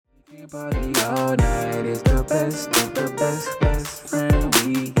party all night. It's the best of the best, best friend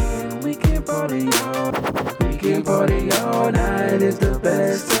weekend. We can party all night. It's the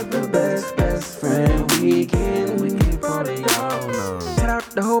best of the best, best friend weekend. We can party all night. Shout out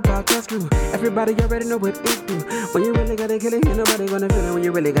the whole podcast crew. Everybody already know what it do. When you really gotta kill it, ain't nobody gonna feel it. When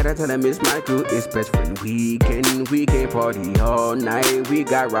you really gotta tell them it's my crew. It's best friend weekend. We can party all night. We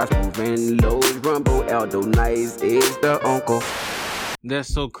got Ross moving, Lowe's, Rumble, Aldo, Nice. It's the uncle.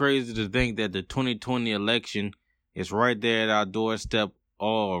 That's so crazy to think that the 2020 election is right there at our doorstep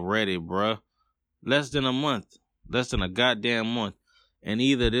already, bruh. Less than a goddamn month. And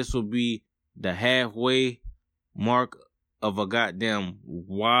either this will be the halfway mark of a goddamn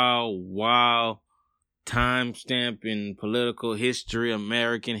wild timestamp in political history,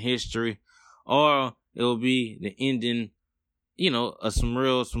 American history, or it will be the ending, of some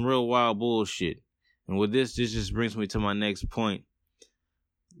real wild bullshit. And with this just brings me to my next point.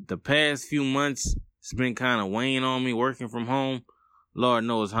 The past few months, it's been kind of weighing on me working from home. Lord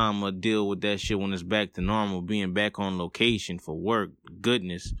knows how I'm going to deal with that shit when it's back to normal, being back on location for work.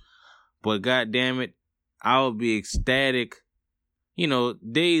 Goodness. But goddamn it, I would be ecstatic,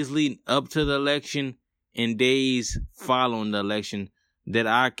 days leading up to the election and days following the election, that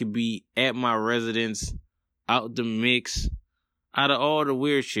I could be at my residence, out the mix, out of all the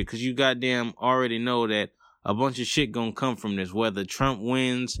weird shit. Because you goddamn already know that a bunch of shit gonna come from this. Whether Trump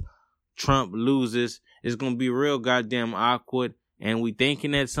wins, Trump loses, it's gonna be real goddamn awkward. And we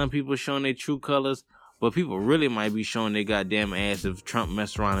thinking that some people showing their true colors, but people really might be showing their goddamn ass if Trump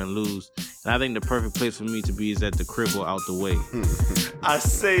mess around and lose. And I think the perfect place for me to be is at the crib or out the way. I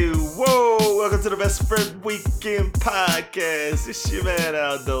say, whoa, welcome to the Best Friend Weekend Podcast. It's your man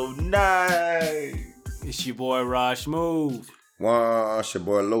Aldo Nice. It's your boy Raj Move. It's your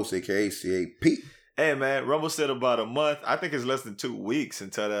boy Los, aka CAP. Hey man, Rumble said about a month. I think it's less than 2 weeks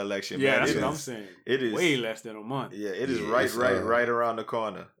until the election. Yeah, man. that's what I'm saying. It is way less than a month. Yeah, it is right around the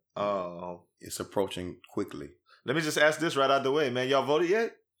corner. It's approaching quickly. Let me just ask this right out the way, man. Y'all voted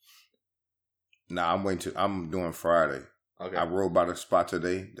yet? Nah, I'm doing Friday. Okay. I rode by the spot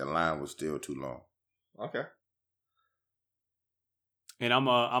today. The line was still too long. Okay. And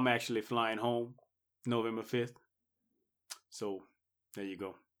I'm actually flying home November 5th. So there you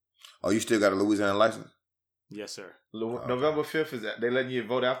go. Oh, you still got a Louisiana license? Yes, sir. November 5th, is that they letting you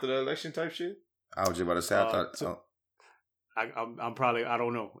vote after the election type shit? I was just about to say, I'm probably, I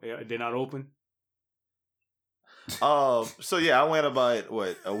don't know. They're not open? So yeah, I went about,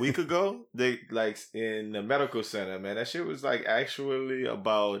 a week ago? They, in the medical center, man. That shit was, actually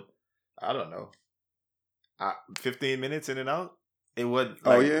about, I don't know, 15 minutes in and out. It wasn't,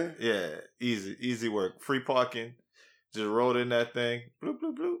 yeah? Yeah, easy work. Free parking. Just rolled in that thing. Bloop,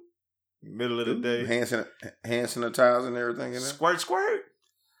 bloop, bloop. Middle of the day. Hand sanitizer and everything in there? Squirt.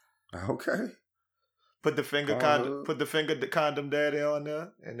 Okay. Put the condom daddy on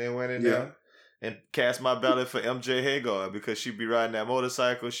there, and then went in there and cast my ballot for MJ Hagar because she be riding that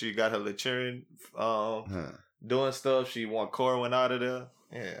motorcycle. She got her Laturin doing stuff. She want Corwin out of there.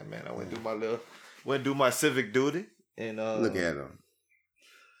 Yeah, man. I went do my civic duty. And look at him.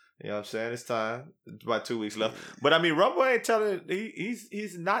 You know what I'm saying? It's time. It's about 2 weeks left. But I mean, Rumble ain't telling.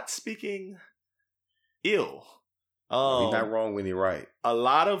 He's not speaking ill. He's not wrong when he's right. A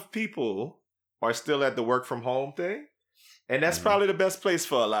lot of people are still at the work from home thing, and that's probably the best place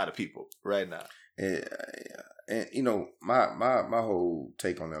for a lot of people right now. And my whole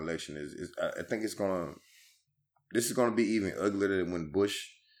take on the election is I think this is gonna be even uglier than when Bush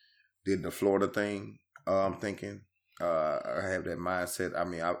did the Florida thing. I'm thinking. I have that mindset. I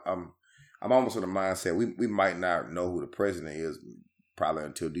mean, I'm almost in the mindset we might not know who the president is probably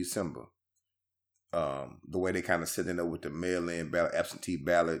until December. The way they kind of sitting there with the mail-in ballot, absentee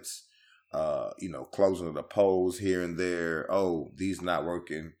ballots, closing of the polls here and there. Oh, these not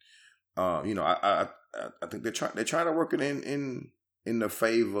working. I think they're trying to work it in the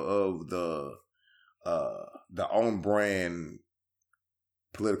favor of the on brand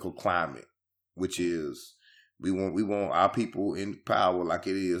political climate, which is. We want our people in power like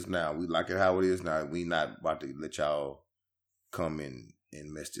it is now. We like it how it is now. We not about to let y'all come in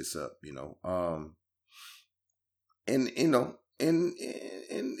and mess this up,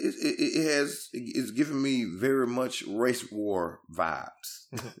 it's giving me very much race war vibes,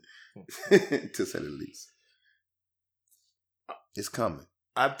 to say the least. It's coming.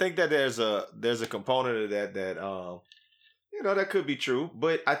 I think that there's a component of that that could be true,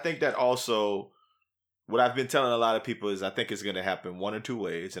 but I think that also. What I've been telling a lot of people is I think it's going to happen one or two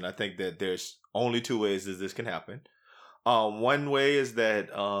ways, and I think that there's only two ways that this can happen. One way is that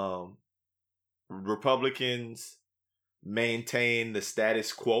Republicans maintain the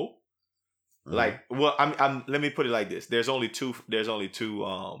status quo Like, well, I'm. Let me put it like this: there's only two.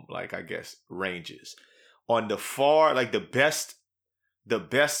 Like, I guess, ranges. On the far, like the best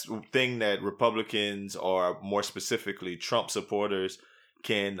thing that Republicans, or more specifically Trump supporters,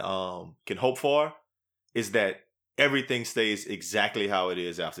 can hope for is that everything stays exactly how it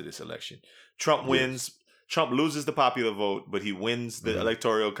is after this election. Trump wins. Trump loses the popular vote, but he wins the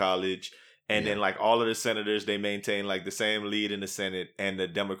electoral college. And then, like, all of the senators, they maintain, like, the same lead in the Senate, and the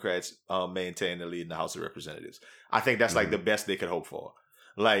Democrats maintain the lead in the House of Representatives. I think that's, like, the best they could hope for.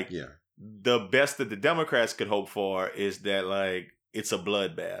 Like, the best that the Democrats could hope for is that, like, it's a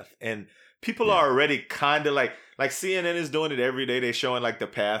bloodbath. And people are already kind of, like CNN is doing it every day. They're showing, like, the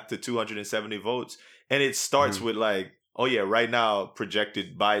path to 270 votes. And it starts with, like, oh, yeah, right now,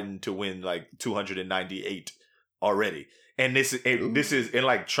 projected Biden to win, like, 298 already. And this is and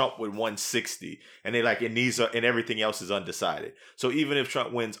like Trump with 160, and they like, and everything else is undecided. So even if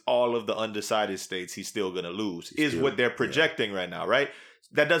Trump wins all of the undecided states, he's still gonna lose. Is what they're projecting right now, right?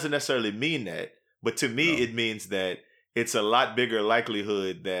 That doesn't necessarily mean that, but to me, it means that it's a lot bigger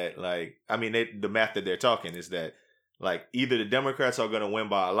likelihood that, like, I mean, the math that they're talking is that, like, either the Democrats are gonna win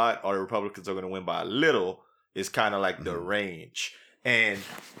by a lot or the Republicans are gonna win by a little. Is kind of like the range. And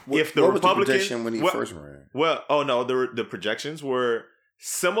if the Republicans, was the projection when he first ran? Well, oh no, the projections were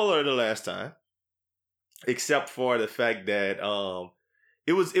similar to last time, except for the fact that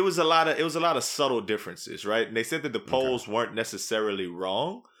it was a lot of subtle differences, right? And they said that the polls weren't necessarily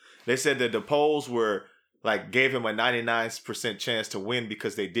wrong. They said that the polls were like gave him a 99% chance to win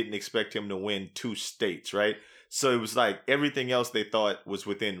because they didn't expect him to win 2 states, right? So it was like everything else they thought was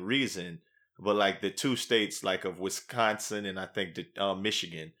within reason. But like the 2 states, like of Wisconsin and I think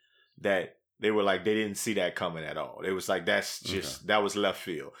Michigan, that they were like they didn't see that coming at all. It was like that's just that was left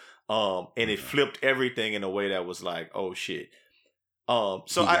field. And it flipped everything in a way that was like, oh shit. So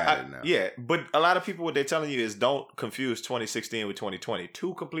but a lot of people, what they're telling you is don't confuse 2016 with 2020.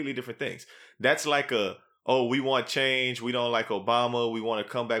 2 completely different things. That's like we want change. We don't like Obama. We want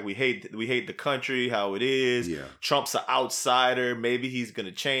to come back. We hate the country, how it is. Yeah. Trump's an outsider. Maybe he's going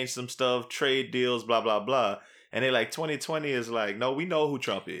to change some stuff, trade deals, blah, blah, blah. And they like 2020 is like, no, we know who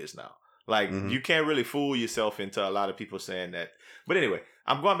Trump is now. Like, you can't really fool yourself into a lot of people saying that. But anyway,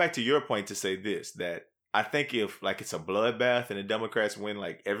 I'm going back to your point to say this, that I think if like it's a bloodbath and the Democrats win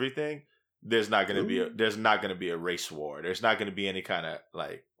like everything, there's not going to be a race war. There's not going to be any kind of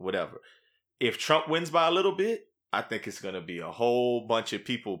like whatever. If Trump wins by a little bit, I think it's going to be a whole bunch of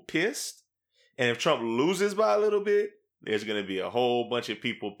people pissed. And if Trump loses by a little bit, there's going to be a whole bunch of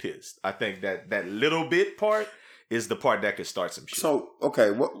people pissed. I think that little bit part is the part that could start some shit. So,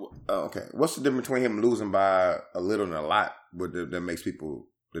 what's the difference between him losing by a little and a lot? That makes people,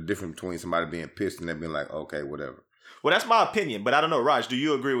 the difference between somebody being pissed and them being like, okay, whatever. Well, that's my opinion, but I don't know. Raj, do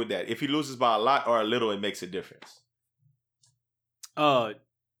you agree with that? If he loses by a lot or a little, it makes a difference. I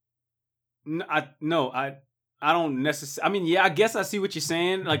don't necessarily. I mean, yeah, I guess I see what you're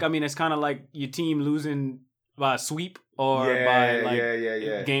saying. Like, I mean, it's kind of like your team losing by a sweep or by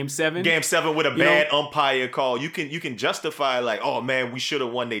like Game 7. Game 7 with a bad umpire call. You can justify like, oh man, we should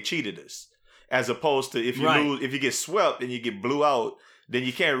have won. They cheated us. As opposed to if you lose, if you get swept and you get blew out, then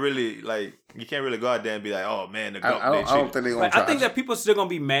you can't really go out there and be like, oh man, I don't think they're gonna try. I think that people are still gonna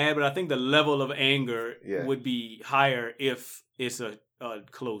be mad, but I think the level of anger would be higher if it's a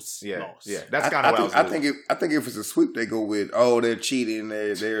close loss. Yeah, that's kind of what I think if it's a sweep, they go with, oh, they're cheating,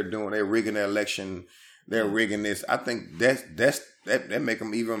 they're rigging their election, they're rigging this. I think that make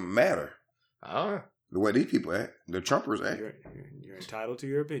them even madder. The way these people act, the Trumpers act. You're entitled to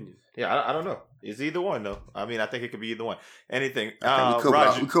your opinion. Yeah, I don't know. It's either one though. I mean, I think it could be either one. Anything. I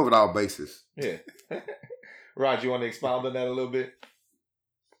think we covered all bases. Yeah. Raj, you want to expound on that a little bit?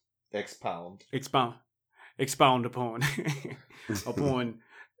 Expound upon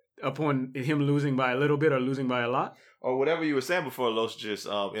upon him losing by a little bit or losing by a lot, or whatever you were saying before. Los just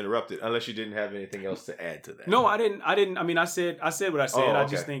interrupted, unless you didn't have anything else to add to that. No, I didn't. I mean, I said what I said. Okay. I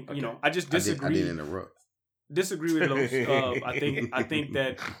just think I just disagree. I didn't interrupt. Disagree with Los. I think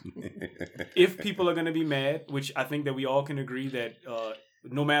that if people are going to be mad, which I think that we all can agree that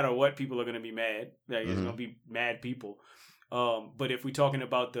no matter what, people are going to be mad. That there's going to be mad people. But if we're talking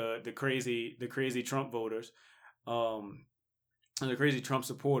about the crazy Trump voters, and the crazy Trump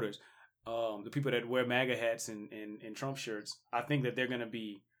supporters, the people that wear MAGA hats and Trump shirts, I think that they're going to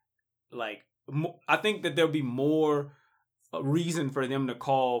be like, I think that there'll be more reason for them to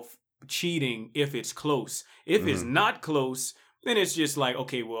call cheating if it's close. If it's not close, then it's just like,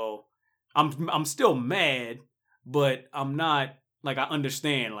 okay, well, I'm still mad, but I'm not like I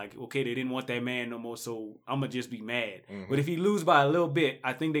understand, like, okay, they didn't want that man no more, so I'm gonna just be mad. Mhm. But if he lose by a little bit,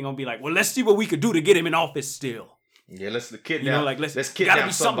 I think they're gonna be like, well, let's see what we could do to get him in office still. Yeah, let's kidnap. You know, like let's kidnap gotta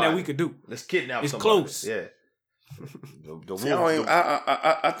be something that we could do. Let's kidnap. It's somebody. close. Yeah.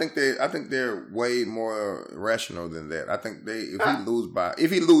 I think they're way more rational than that. I think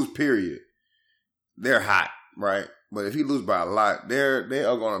if he lose, period, they're hot, right? But if he lose by a lot, they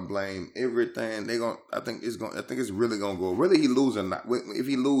are gonna blame everything. I think it's really gonna go. Whether he lose or not, if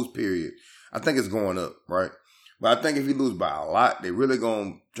he lose, period, I think it's going up, right? But I think if he lose by a lot, they really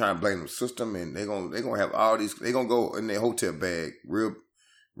gonna try and blame the system, and they gonna have all these. They gonna go in their hotel bag, real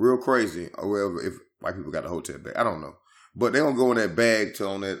crazy, or wherever. If white people got a hotel bag, I don't know, but they gonna go in that bag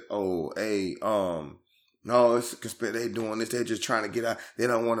no, it's conspiracy. They doing this. They're just trying to get out. They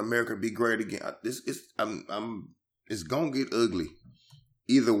don't want America to be great again. It's gonna get ugly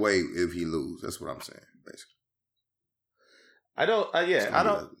either way if he lose. That's what I'm saying, basically.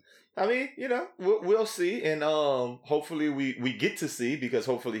 I mean, we'll see, and hopefully we get to see, because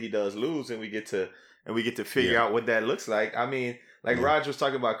hopefully he does lose, and we get to figure out what that looks like. I mean, like Raj was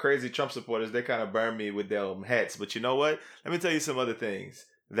talking about crazy Trump supporters, they kind of burn me with their hats. But you know what? Let me tell you some other things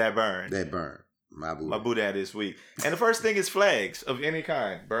that burn. My Boudin this week. And the first thing is flags of any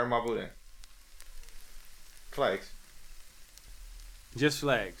kind. Burn my Boudin. Flags. Just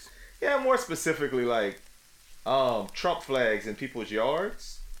flags. Yeah, more specifically like Trump flags in people's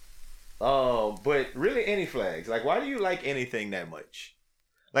yards. But really any flags. Like, why do you like anything that much?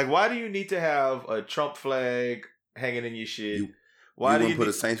 Like, why do you need to have a Trump flag hanging in your shit? Why do you put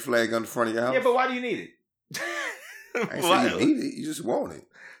a Saints flag on the front of your house? Yeah, but why do you need it? I ain't saying you need it. You just want it.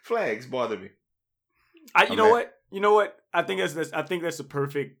 Flags bother me. You know what? I think that's the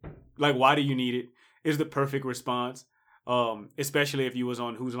perfect. Like, why do you need it? Is the perfect response. Especially if you was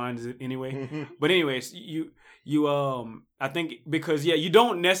on Whose Line Is It Anyway. But anyways, you I think because you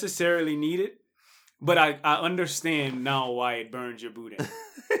don't necessarily need it, but I understand now why it burns your boudin.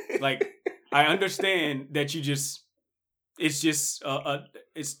 Like, I understand that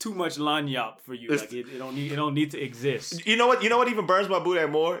it's too much lagniappe for you. Like, it don't need to exist. You know what even burns my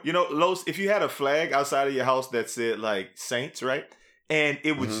boudin more? Los, if you had a flag outside of your house that said like Saints, right? And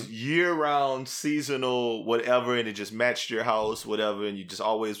it was year-round, seasonal, whatever, and it just matched your house, whatever, and you just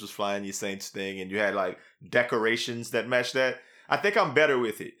always was flying your Saints thing, and you had like decorations that matched that. I think I'm better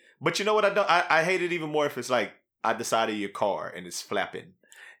with it. But you know what I don't? I hate it even more if it's like at the side of your car and it's flapping.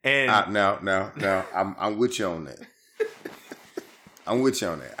 And now, I'm with you on that. I'm with you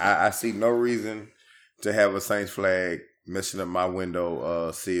on that. I see no reason to have a Saints flag messing up my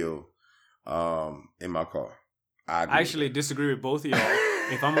window seal in my car. I actually disagree with both of y'all.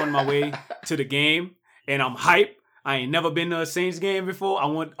 If I'm on my way to the game and I'm hyped, I ain't never been to a Saints game before. I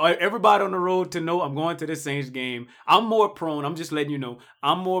want everybody on the road to know I'm going to this Saints game. I'm just letting you know,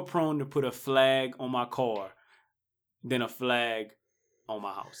 I'm more prone to put a flag on my car than a flag on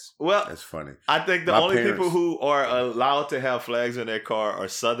my house. Well, that's funny. I think the only people who are allowed to have flags in their car are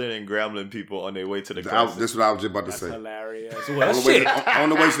Southern and Grambling people on their way to the Classic. That's what I was just about to say. Hilarious. Well, on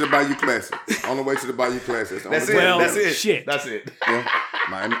the way to the Bayou Classic. That's it. Shit. That's it. Yeah.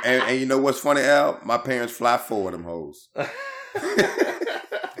 And you know what's funny, Al? My parents fly forward them hoes. And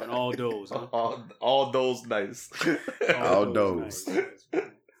all those, huh? All those nice. All those. Nice.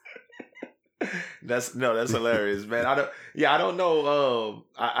 That's hilarious, man. I don't know.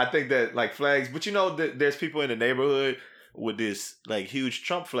 I think that like flags, but there's people in the neighborhood with this like huge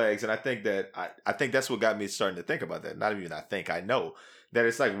Trump flags, and I think that's what got me starting to think about that. Not even I know that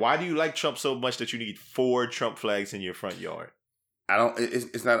it's like, why do you like Trump so much that you need 4 Trump flags in your front yard?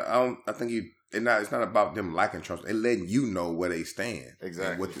 It's not about them liking Trump. They're letting you know where they stand.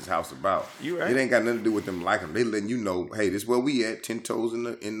 Exactly. And what this house about. You right. It ain't got nothing to do with them liking them. They letting you know, hey, this is where we at, 10 toes in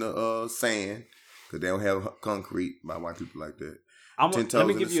the sand. Because they don't have concrete by white people like that. 10 toes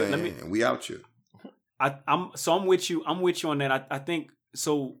in the sand, and we out here. I'm with you. I'm with you on that. I think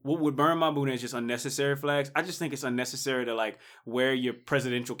so. What would burn my boudin is just unnecessary flags. I just think it's unnecessary to like wear your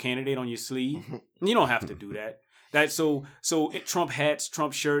presidential candidate on your sleeve. You don't have to do that. Trump hats,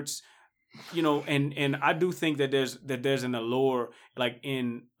 Trump shirts, and I do think that there's an allure like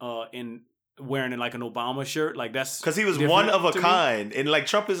in wearing like an Obama shirt, like that's because he was one of a kind, and like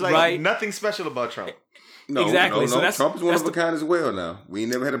Trump is like nothing special about Trump. No, exactly. No, Trump is one of a kind as well. Now we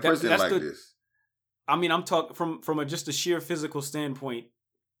never had a president like this. I mean, I'm talking from just a sheer physical standpoint.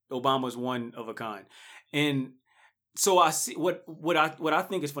 Obama's one of a kind, and so I see what I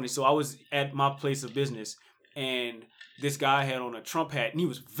think is funny. So I was at my place of business, and this guy had on a Trump hat, and he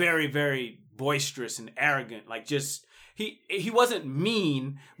was very, very boisterous and arrogant. Like, just he wasn't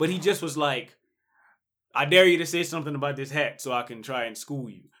mean, but he just was like, I dare you to say something about this hat so I can try and school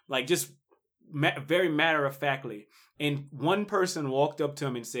you. Like, just very matter-of-factly. And one person walked up to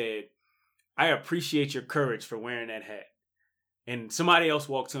him and said, I appreciate your courage for wearing that hat. And somebody else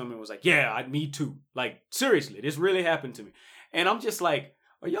walked to him and was like, yeah, me too. Like, seriously, this really happened to me. And I'm just like,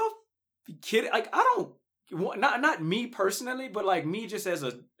 are y'all kidding? Like, I don't, not me personally, but like me just as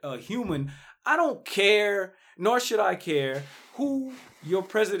a human, I don't care, nor should I care who your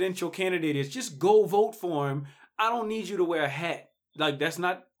presidential candidate is. Just go vote for him. I don't need you to wear a hat. Like, that's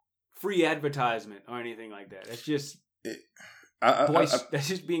not free advertisement or anything like that. That's just that's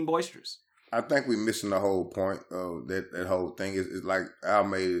just being boisterous. I think we're missing the whole point of that whole thing. Is like Al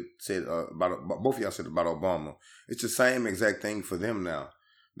May said about both of y'all said about Obama. It's the same exact thing for them now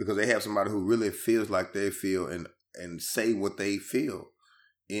because they have somebody who really feels like they feel and say what they feel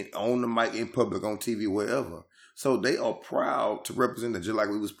on the mic, in public, on TV, wherever. So they are proud to represent it, just like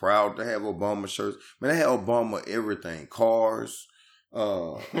we was proud to have Obama shirts. Man, they had Obama everything: cars,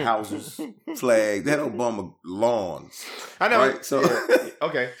 houses, flags. They had Obama lawns. I know. Right? So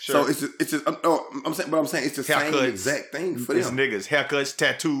okay, sure. So it's just I'm saying it's the same exact thing for them. Niggas, haircuts,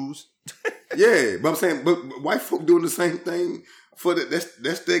 tattoos. Yeah, but I'm saying, but white folk doing the same thing for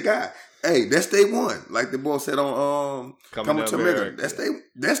that's their guy. Hey, that's their one. Like the boy said on Coming to America. That's their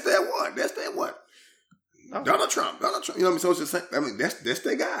one. That's their one. Okay. Donald Trump. You know what I mean? So it's the same. I mean, that's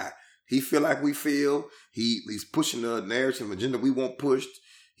their guy. He feel like we feel. He's pushing the narrative agenda we want pushed.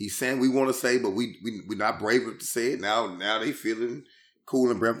 He's saying we want to say, but we're not brave enough to say it. Now they feeling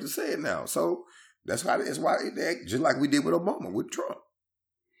cool and brave to say it now. So that's why they act just like we did with Obama, with Trump.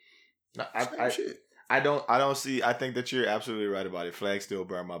 No, I don't see. I think that you're absolutely right about it. Flags still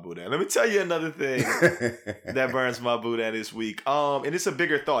burn my boudin. Let me tell you another thing that burns my boudin this week. And it's a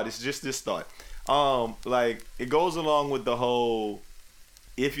bigger thought. It's just this thought. Like it goes along with the whole.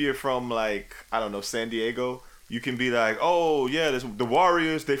 If you're from like I don't know San Diego, you can be like, oh yeah, the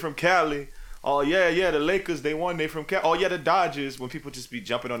Warriors, they from Cali. Oh yeah, the Lakers, they won, they from Cali. Oh yeah, the Dodgers. When people just be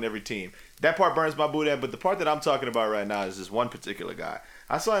jumping on every team, that part burns my boudin. But the part that I'm talking about right now is this one particular guy.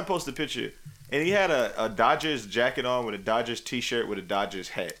 I saw him post a picture, and he had a Dodgers jacket on with a Dodgers t-shirt with a Dodgers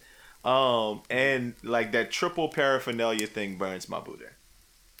hat. And like that triple paraphernalia thing burns my boudin.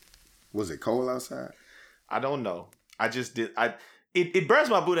 Was it cold outside? I don't know. I just did. It burns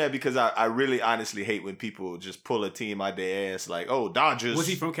my boudin because I really honestly hate when people just pull a team out their ass like, oh, Dodgers. Was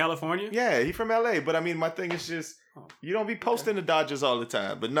he from California? Yeah, he from LA. But I mean, my thing is just, you don't be posting the Dodgers all the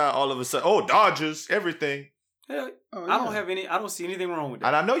time. But now all of a sudden, oh, Dodgers, everything. Hell, I don't see anything wrong with that.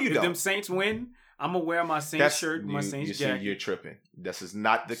 And I know you don't. If them Saints win, I'm going to wear my Saints shirt, my Saints jacket. See, you're tripping. This is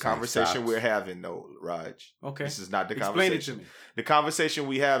not the conversation we're having, though, Raj. Okay. This is not the conversation. Explain it to me. The conversation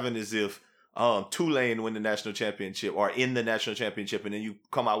we having is if Tulane win the national championship or in the national championship and then you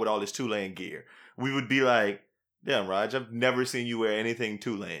come out with all this Tulane gear. We would be like, damn, Raj, I've never seen you wear anything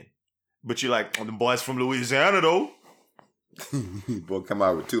Tulane. But you're like, the boys from Louisiana, though. Boy, come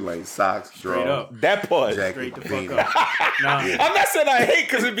out with Tulane socks, straight drawers, up. That part. Jacket, straight the fuck up. Nah. Yeah. I'm not saying I hate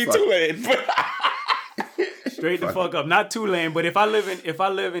because it'd be Tulane, but straight the fuck up. Not Tulane, but if I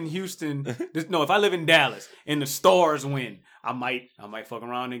live in Houston, if I live in Dallas and the Stars win, I might fuck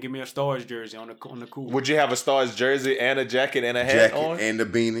around and give me a Stars jersey on the cool. Would you have a Stars jersey and a jacket and a hat on? And a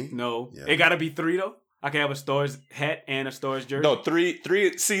beanie? No. Yeah. It gotta be 3 though. I can have a Stars hat and a Stars jersey. No, three.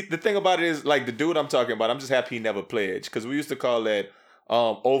 See, the thing about it is, like the dude I'm talking about, I'm just happy he never pledged because we used to call that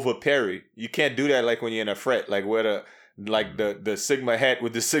over Perry. You can't do that like when you're in a fret, like wear the Sigma hat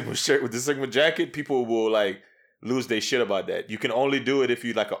with the Sigma shirt with the Sigma jacket. People will like lose their shit about that. You can only do it if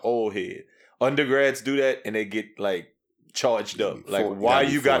you like an old head. Undergrads do that and they get like charged up. Like why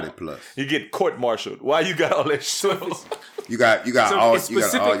you got plus. You get court-martialed. Why you got all that shit? You got all your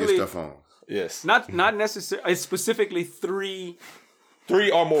stuff on. Yes. Not necessarily. It's specifically 3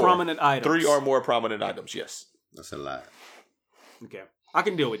 or more prominent items. 3 or more prominent items. Yes. That's a lot. Okay. I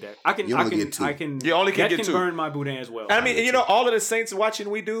can deal with that. You only get 2. You only can get 2. That can burn my boudin as well. I mean, all of the Saints watching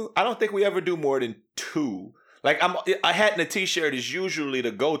we do, I don't think we ever do more than 2. Like a hat and a t-shirt is usually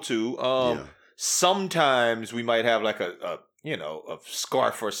the go-to. Sometimes we might have like a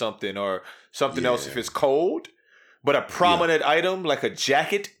scarf or something else if it's cold. But a prominent item like a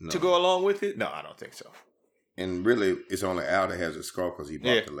jacket to go along with it? No, I don't think so. And really, it's only Al that has a scarf because he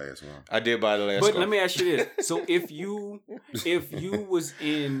bought the last one. I did buy the last scarf. But let me ask you this: so if you was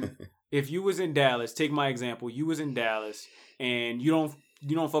in Dallas, take my example. You was in Dallas and you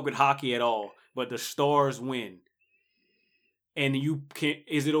don't fuck with hockey at all, but the Stars win, and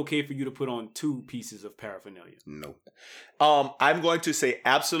is it okay for you to put on 2 pieces of paraphernalia? No. I'm going to say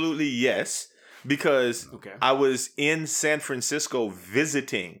absolutely yes. Because I was in San Francisco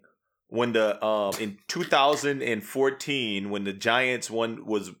visiting when the in 2014 when the Giants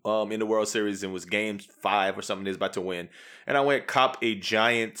was in the World Series and was Game 5 or something, they was about to win, and I went cop a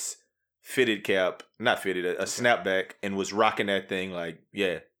Giants fitted cap, not fitted, a snapback, and was rocking that thing like,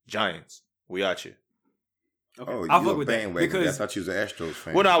 yeah, Giants, we out you. Okay. Oh, you a bandwagon? Because I thought you was an Astros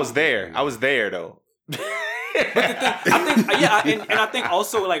fan. Well, no, I was there. I was there though. But I think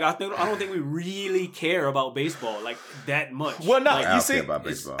also like I don't think we really care about baseball like that much. Well, no, like, you see, about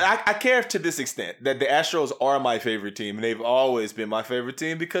baseball. I care to this extent that the Astros are my favorite team, and they've always been my favorite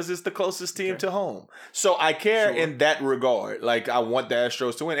team because it's the closest team to home. So I care in that regard. Like I want the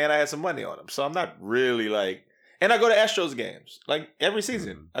Astros to win, and I had some money on them. So I'm not really like, and I go to Astros games like every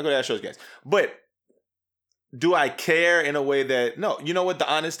season. I go to Astros games, but. Do I care in a way that no? You know what the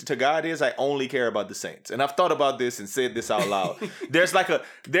honest to God is? I only care about the Saints, and I've thought about this and said this out loud. There's a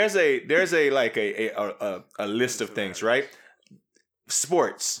list of things, right?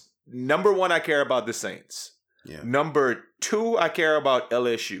 Sports. Number 1, I care about the Saints. Yeah. Number 2, I care about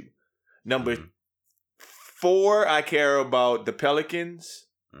LSU. Number 4, I care about the Pelicans.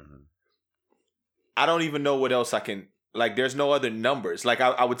 Mm-hmm. I don't even know what else I can like. There's no other numbers. Like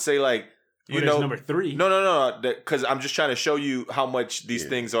I would say like. You know, number 3. No. Because I'm just trying to show you how much these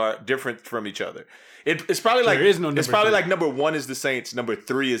things are different from each other. It's probably like there is no number. It's probably 3. Like number 1 is the Saints. Number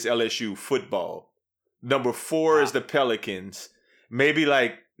 3 is LSU football. Number 4 is the Pelicans. Maybe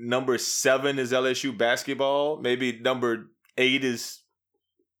like number 7 is LSU basketball. Maybe number 8 is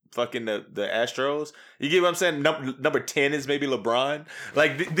fucking the Astros. You get what I'm saying? Number 10 is maybe LeBron.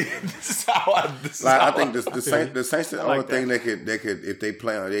 Like this is how I. I think the Saints the only thing they could if they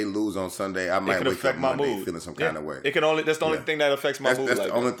play or they lose on Sunday, I might wake up Monday feeling some kind of way. That's the only thing that affects my mood. That's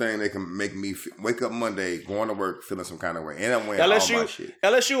the only thing that can make me wake up Monday going to work feeling some kind of way, and I'm wearing all my shit.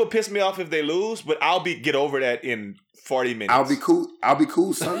 LSU will piss me off if they lose, but I'll get over that in 40 minutes. I'll be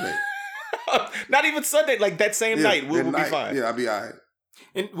cool Sunday. Not even Sunday, like that same night, we'll be fine. Yeah, I'll be all right.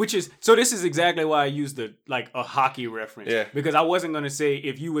 And this is exactly why I used a hockey reference. Yeah. Because I wasn't going to say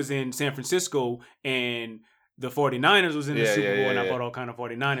if you was in San Francisco and the 49ers was in the Super Bowl and I bought all kind of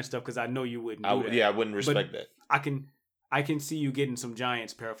 49ers stuff because I know you wouldn't do that. Yeah, I wouldn't respect that. I can see you getting some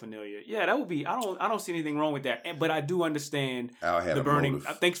Giants paraphernalia. Yeah, that would be. I don't see anything wrong with that. But I do understand the burning.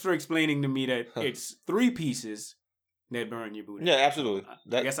 Thanks for explaining to me that it's 3 pieces that burn your booty. Yeah, absolutely.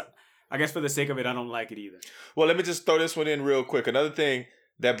 I guess for the sake of it, I don't like it either. Well, let me just throw this one in real quick. Another thing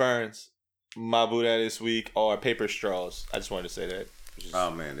that burns my booty this week are paper straws. I just wanted to say that.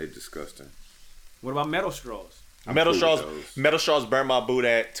 Oh man, they're disgusting. What about metal straws? Metal straws burn my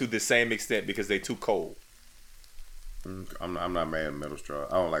booty to the same extent because they're too cold. I'm not mad at metal straw.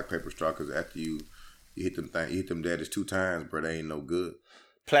 I don't like paper straw because after you hit them daddies 2 times, bro, they ain't no good.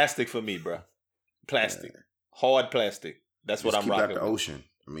 Plastic for me, bro. Plastic, hard plastic. That's what I'm rocking. Keep out the ocean.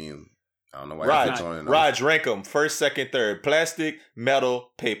 I mean. I don't know why. Raj, rank them. 1st, 2nd, 3rd. Plastic,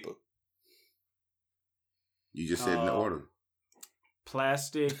 metal, paper. You just said in the order.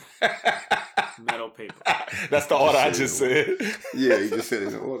 Plastic, metal, paper. That's the order I just said. Yeah, you just said it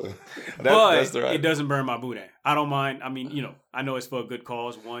in order. That's the right. It doesn't burn my booty. I don't mind. I mean, I know it's for a good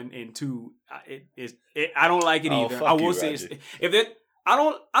cause. 1 and 2, I don't like it either. I will say if it. I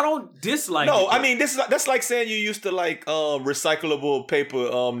don't dislike it. No, I mean that's like saying you used to like recyclable paper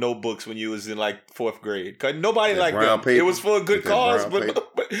notebooks when you was in like 4th grade. Cause nobody liked them. Paper. It was for a good cause,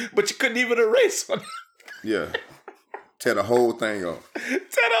 but you couldn't even erase one. Yeah. Tear the whole thing off.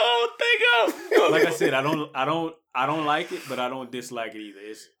 Like I said, I don't like it, but I don't dislike it either.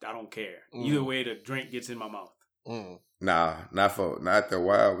 I don't care. Either way the drink gets in my mouth. Nah, not after a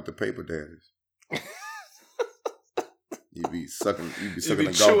while with the paper daddies. You be sucking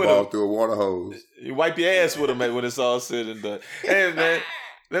a golf ball through a water hose. You wipe your ass with them when it's all said and done. Hey man,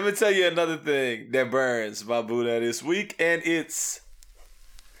 let me tell you another thing that burns my booty this week, and it's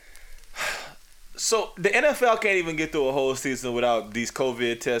so the NFL can't even get through a whole season without these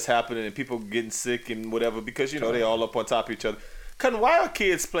COVID tests happening and people getting sick and whatever because they all up on top of each other. Why are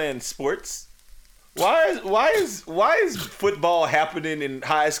kids playing sports? Why is football happening in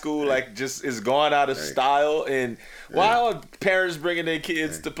high school like just is going out of style, and why are parents bringing their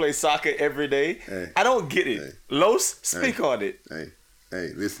kids to play soccer every day? I don't get it. Los, speak on it. Hey,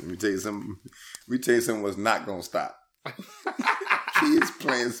 listen, let me tell you something. What's not gonna stop. Kids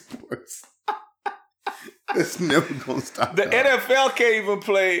playing sports. It's never gonna stop. The NFL can't even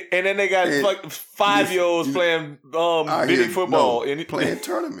play, and then they got 5-year-olds playing mini football and playing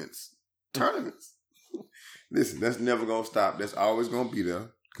tournaments. Listen, that's never gonna stop. That's always gonna be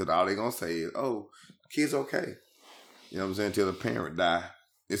there because all they gonna say is, "Oh, kid's okay." You know what I'm saying? Till the parent die,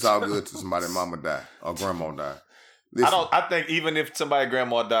 it's all good till somebody's mama die or grandma die. Listen, I think even if somebody's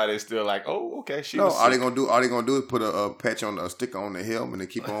grandma died, they're still like, oh, okay, she was all they sick. gonna do is put a patch on a sticker on the helmet and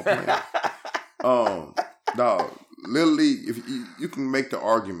keep on playing. Dog, Little League, if you can make the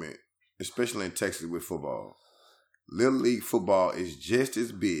argument, especially in Texas with football, Little League football is just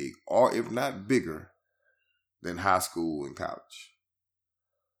as big, or if not bigger, than high school and college.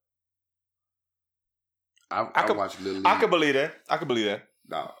 I watch Little League. I can believe that.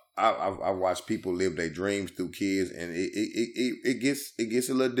 Dog, I watch people live their dreams through kids, and it gets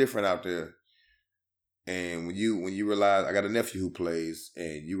a little different out there. And when you realize, I got a nephew who plays,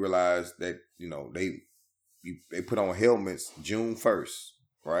 and you realize that they put on helmets June 1st,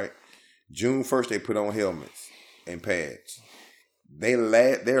 right? June 1st they put on helmets and pads. Their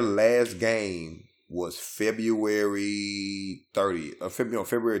last game was February 30th, or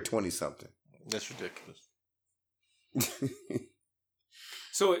February 20 something. That's ridiculous.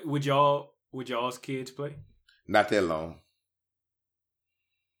 So would y'all's kids play? Not that long.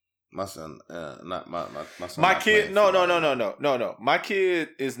 My son, not my son. My kid, no. My kid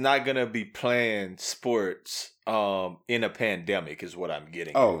is not gonna be playing sports in a pandemic. Is what I'm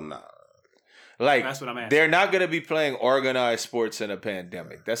getting. Oh no. Like, that's what I'm asking. They're not going to be playing organized sports in a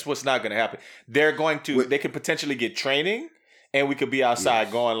pandemic. That's what's not going to happen. They're going to. They could potentially get training, and we could be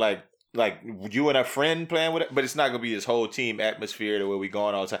outside going like you and a friend playing with it. But it's not going to be this whole team atmosphere to where we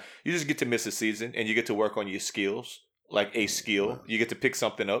going all the time. You just get to miss a season, and you get to work on your skills, like a skill. You get to pick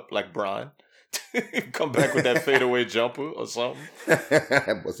something up, like Brian. Come back with that fadeaway jumper or something.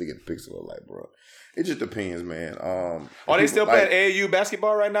 What's he get picked up like, bro? It just depends, man. Are they still playing AAU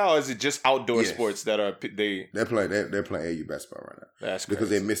basketball right now, or is it just outdoor sports that are they're playing AAU basketball right now? That's because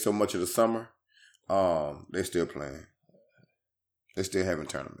they missed so much of the summer. They're still playing. They're still having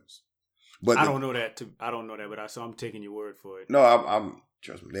tournaments. But I don't know that. But I'm taking your word for it. No, I'm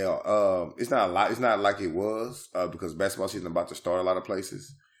trust me. They are. It's not a lot. It's not like it was because basketball season about to start a lot of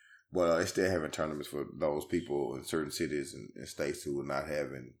places. But they're still having tournaments for those people in certain cities and states who are not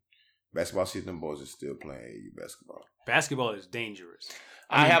having. Basketball season, them boys are still playing AAU basketball. Basketball is dangerous.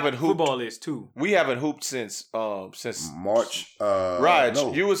 I haven't hooped. Football is too. We haven't hooped since March. Raj,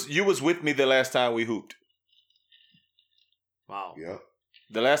 no. you was with me the last time we hooped. Wow. Yeah.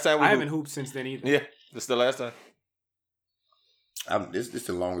 The last time I haven't hooped since then either. Yeah, this is the last time. This is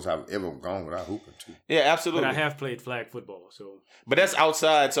the longest I've ever gone without hooping too. Yeah, absolutely. But I have played flag football, so. But that's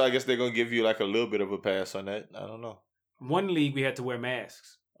outside, so I guess they're gonna give you like a little bit of a pass on that. I don't know. One league we had to wear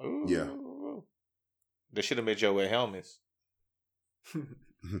masks. Ooh. Yeah. They should have made y'all wear helmets.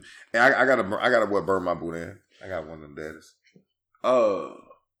 I gotta what burn my boot in. I got one of them daddies.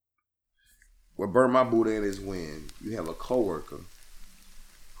 What burn my boot in is when you have a coworker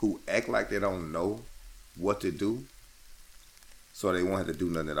who act like they don't know what to do, so they won't have to do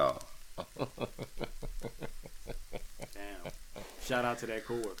nothing at all. Damn. Shout out to that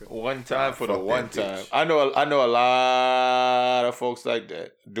coworker. One time for the one time. I know a lot of folks like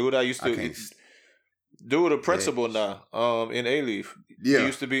that. Dude, I used to the principal now. In A-Leaf. Yeah. He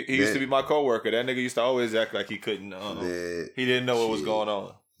used to be my coworker. That nigga used to always act like he couldn't he didn't know what was going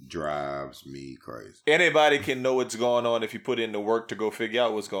on. Drives me crazy. Anybody can know what's going on if you put in the work to go figure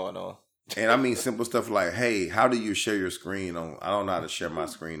out what's going on. And I mean simple stuff like, hey, how do you share your screen on? I don't know how to share my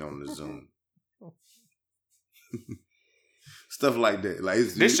screen on the Zoom. Stuff like that. Like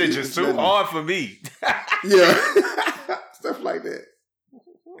this shit just too hard for me. Yeah, stuff like that.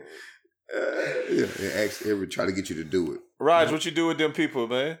 And try to get you to do it. Raj, what you do with them people,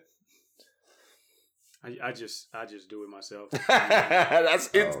 man? I just do it myself. That's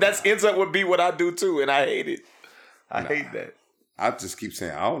ends up would be what I do too, and I hate it. I hate that. I just keep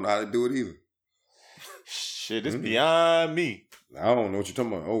saying I don't know how to do it either. Shit, it's beyond me. I don't know what you're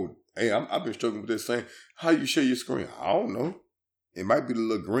talking about. Oh, hey, I've been struggling with this thing. How you share your screen? I don't know. It might be the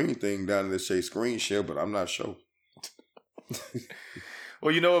little green thing down there that say screen share, but I'm not sure.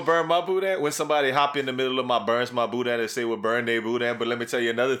 Well, you know what burn my boot at? When somebody hop in the middle of my burns my boot at and say what burn they boot at. But let me tell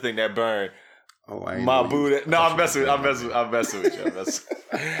you another thing that burn. Oh, I ain't my boot at. No, I'm messing with you.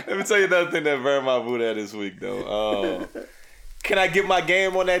 Let me tell you another thing that burned my boot at this week though. Can I get my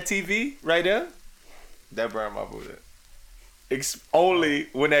game on that TV right there? That burned my boot at. It's only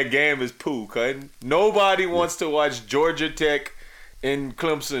when that game is poo, cuz nobody wants to watch Georgia Tech and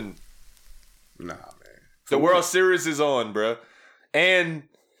Clemson. Nah, man. The World Series is on, bro. And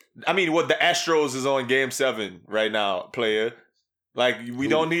I mean, the Astros is on Game 7 right now, player. Like, we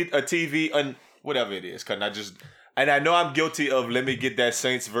don't need a TV on whatever it is, cuz I know I'm guilty of let me get that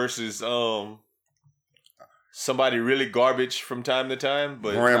Saints versus somebody really garbage from time to time,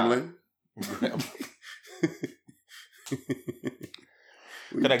 but Grambling.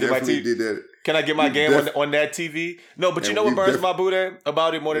 Can I get my TV? Did that. Can I get my game on that TV? No, but you know what burns my boot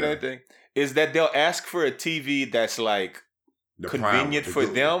about it more than anything is that they'll ask for a TV that's like convenient for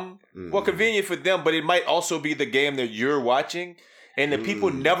them. Well, convenient for them, but it might also be the game that you're watching, and the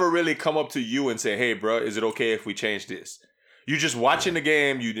people never really come up to you and say, "Hey, bro, is it okay if we change this?" You just watching the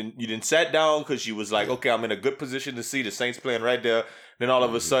game. You didn't sat down because you was like, "Okay, I'm in a good position to see the Saints playing right there." Then all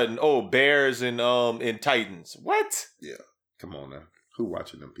of a sudden, Bears and Titans. What? Yeah, come on now. Who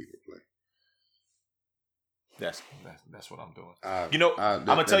watching them people play? That's what I'm doing. I'm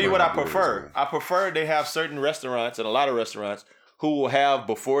gonna tell you what I prefer. I prefer they have certain restaurants and a lot of restaurants who will have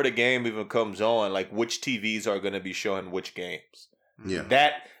before the game even comes on, like which TVs are going to be showing which games. Yeah,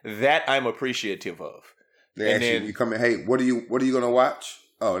 that I'm appreciative of. They actually you come in. Hey, what are you going to watch?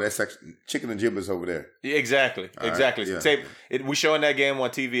 Oh, that's Chicken and Giblets over there. Yeah, exactly. Right, yeah. We showing that game on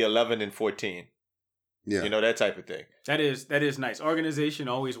TV 11 and 14. Yeah, that type of thing. That is nice. Organization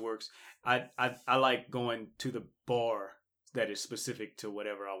always works. I like going to the bar that is specific to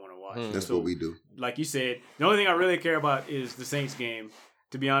whatever I want to watch. That's what we do. Like you said, the only thing I really care about is the Saints game.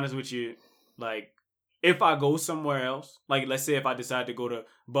 To be honest with you, like if I go somewhere else, like let's say if I decide to go to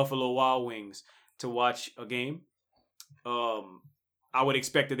Buffalo Wild Wings to watch a game, I would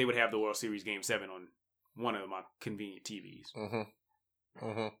expect that they would have the World Series Game 7 on one of my convenient TVs.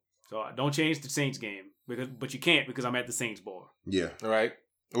 So don't change the Saints game but you can't because I'm at the Saints bar. Yeah, right.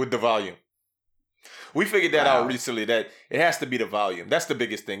 With the volume. We figured that out recently, that it has to be the volume. That's the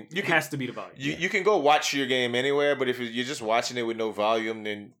biggest thing. It has to be the volume. You can go watch your game anywhere, but if you're just watching it with no volume,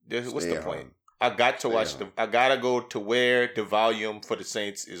 then what's the point? I got to watch I gotta go to where the volume for the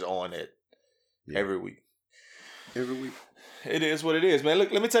Saints is on it every week. Every week. It is what it is, man.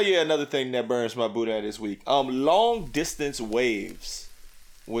 Look, let me tell you another thing that burns my boot out this week. Long distance waves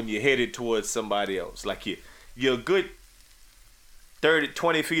when you're headed towards somebody else. Like you're a good 30,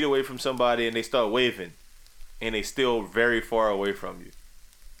 20 feet away from somebody and they start waving and they still very far away from you.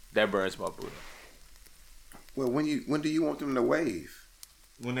 That burns my boot. Well, when do you want them to wave?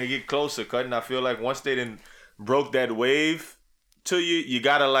 When they get closer, Cutting. I feel like once they done broke that wave to you, you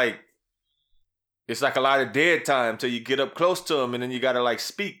gotta it's like a lot of dead time till you get up close to them and then you gotta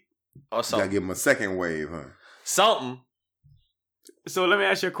speak or something. You gotta give them a second wave, huh? Something. So let me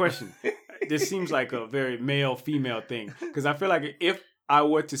ask you a question. This seems like a very male-female thing. Because I feel like if I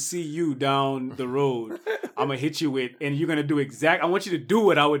were to see you down the road, I'm going to hit you with, and you're going to do I want you to do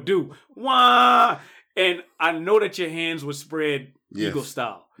what I would do. Wah! And I know that your hands would spread eagle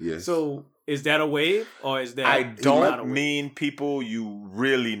style. Yes. So is that a wave or is that I don't mean people you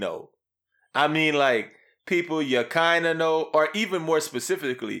really know. I mean people you kind of know, or even more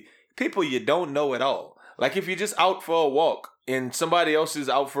specifically, people you don't know at all. Like if you're just out for a walk and somebody else is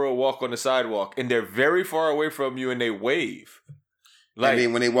out for a walk on the sidewalk and they're very far away from you and they wave. And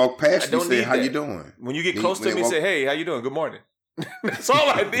then when they walk past you, say, how you doing? When you get close to me, say, hey, how you doing? Good morning. That's all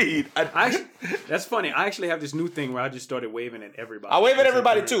I need. That's funny. I actually have this new thing where I just started waving at everybody. I wave at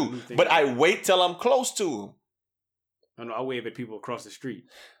everybody too, but I wait till I'm close to them. I wave at people across the street.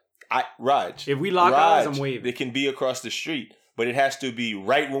 Raj. If we lock eyes, I'm waving. It can be across the street, but it has to be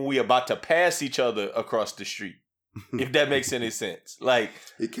right when we're about to pass each other across the street. If that makes any sense,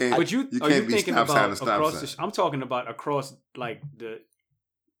 it can't. But you can't be thinking stop about sign across? I'm talking about across the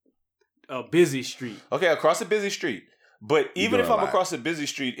busy street. Okay, across a busy street. But even if I'm across a busy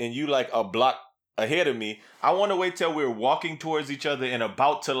street and you a block ahead of me, I want to wait till we're walking towards each other and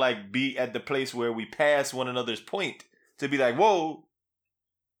about to be at the place where we pass one another's point to be like, whoa,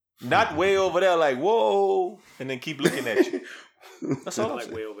 not way over there, whoa, and then keep looking at you. That's all.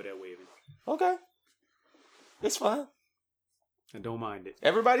 Way over there waving. Okay. It's fine. I don't mind it.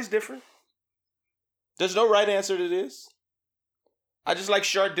 Everybody's different. There's no right answer to this. I just like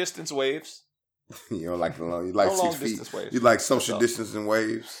short distance waves. You don't like the long. You like 6 feet. Waves. You like social distancing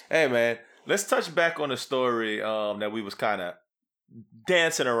waves. Hey man, let's touch back on a story that we was kind of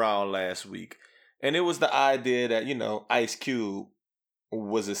dancing around last week, and it was the idea that Ice Cube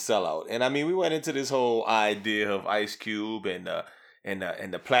was a sellout, and I mean we went into this whole idea of Ice Cube and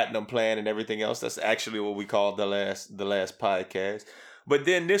the platinum plan and everything else. That's actually what we called the last podcast. But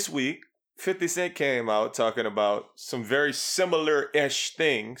then this week, 50 Cent came out talking about some very similar-ish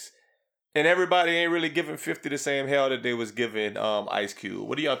things, and everybody ain't really giving 50 the same hell that they was giving Ice Cube.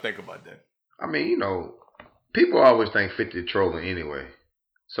 What do y'all think about that? I mean, people always think 50 trolling anyway.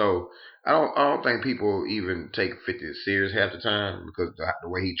 So I don't think people even take 50 serious half the time because the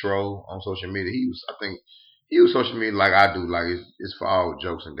way he troll on social media, he was social media like I do, it's for all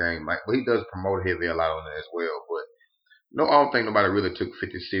jokes and game. But he does promote heavy a lot on that as well. But no, I don't think nobody really took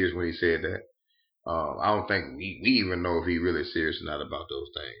 50 serious when he said that. I don't think we even know if he really serious or not about those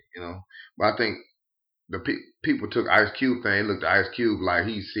things, But I think the people took Ice Cube thing, looked at Ice Cube like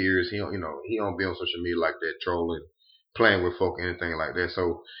he's serious. He don't, he don't be on social media like that, trolling, playing with folk, anything like that.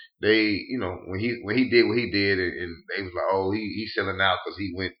 So they, when he did what he did, and they was like, oh, he's selling out because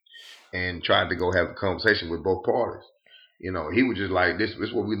he went and tried to go have a conversation with both parties. He was just like, this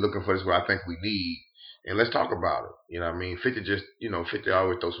is what we're looking for. This is what I think we need, and let's talk about it. You know what I mean? 50 just, 50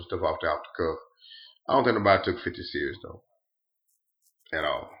 always throw some stuff off the cuff. I don't think nobody took 50 serious though, at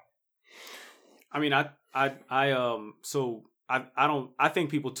all. I mean, I think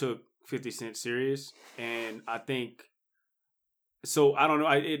people took 50 Cent serious, and I think, so I don't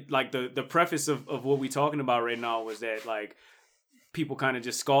know. The preface of what we're talking about right now was that like people kind of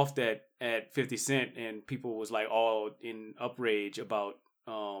just scoffed at 50 Cent, and people was like all in outrage about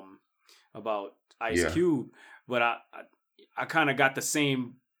Ice Cube, but I kind of got the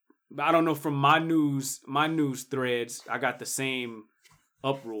same. I don't know, from my news threads, I got the same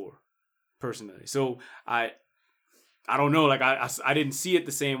uproar personally. So I don't know, like I didn't see it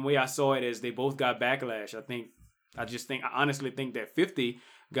the same way. I saw it as they both got backlash. I honestly think that 50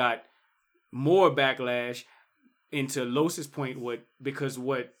 got more backlash, into Los's point, because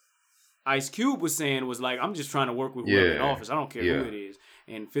what Ice Cube was saying was like, I'm just trying to work with whoever in office. I don't care who it is.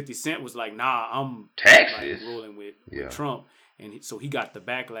 And 50 Cent was like, nah, I'm like rolling with Trump. And so he got the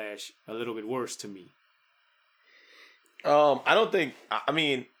backlash a little bit worse to me. I don't think, I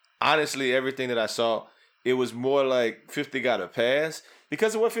mean, honestly, everything that I saw, it was more like 50 got a pass.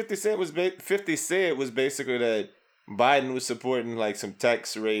 Because of what 50 said was basically that Biden was supporting like some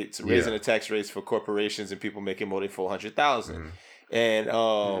tax rates, raising the tax rates for corporations and people making more than $400,000.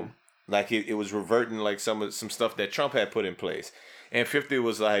 And like it was reverting like some stuff that Trump had put in place. And 50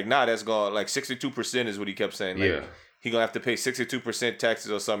 was like, nah, that's gone, like 62% is what he kept saying. Like, he gonna have to pay 62%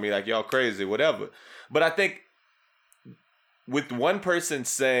 taxes or something. Like, y'all crazy, whatever. But I think with one person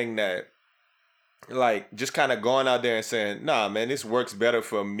saying that, like, just kind of going out there and saying, nah, man, this works better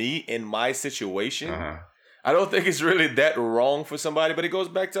for me in my situation. I don't think it's really that wrong for somebody, but it goes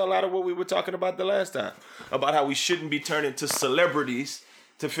back to a lot of what we were talking about the last time, about how we shouldn't be turning to celebrities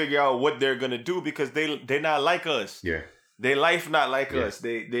to figure out what they're gonna do, because they're not like us. Their life not like us.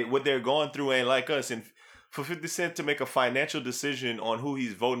 They what they're going through ain't like us. And for 50 Cent to make a financial decision on who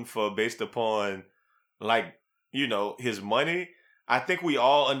he's voting for based upon, like, his money, I think we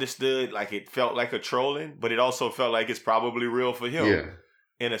all understood, like, it felt like a trolling, but it also felt like it's probably real for him,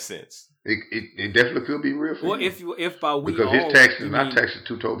 in a sense. It definitely could be real for him. If by we because all, his taxes and our taxes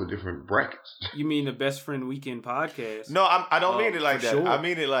two totally different brackets. You mean the Best Friend Weekend podcast? No, I don't mean it like that. Sure. I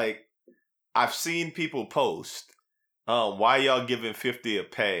mean it like, I've seen people post, why y'all giving 50 a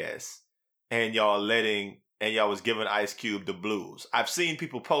pass and y'all was giving Ice Cube the blues. I've seen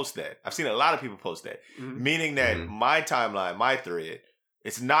people post that. I've seen a lot of people post that. Meaning that my timeline, my thread,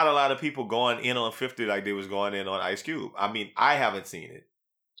 it's not a lot of people going in on 50 like they was going in on Ice Cube. I mean, I haven't seen it.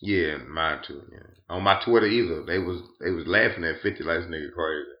 Yeah, mine too. Yeah. On my Twitter either, they was laughing at 50 like this nigga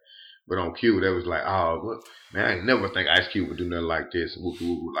crazy. But on Cube, they was like, oh, what? Man, I ain't never think Ice Cube would do nothing like this.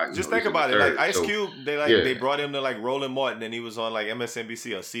 Like, just think about it. Like Ice Cube, they brought him to like Roland Martin, and he was on like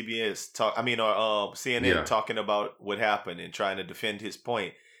MSNBC or CBS or CNN talking about what happened and trying to defend his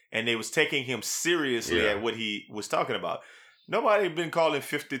point. And they was taking him seriously at what he was talking about. Nobody been calling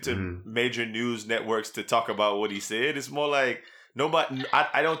 50 to major news networks to talk about what he said. It's more like nobody.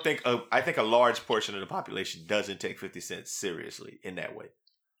 I don't think. I think a large portion of the population doesn't take 50 Cent seriously in that way.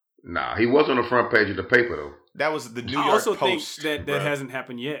 Nah, he was on the front page of the paper though. That was the New York Post. I also Post, think that hasn't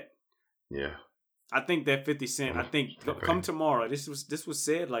happened yet. Yeah, I think that 50 Cent. I think come tomorrow. This was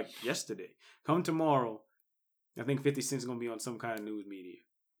said like yesterday. Come tomorrow, I think 50 Cent's gonna be on some kind of news media,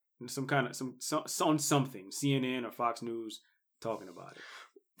 on something, CNN or Fox News talking about it.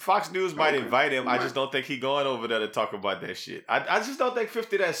 Fox News might invite him. I just don't think he going over there to talk about that shit. I just don't think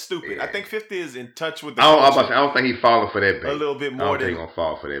 50 that's stupid. I think 50 is in touch with the I don't think he falling for that bait. A little bit more. I don't think he gonna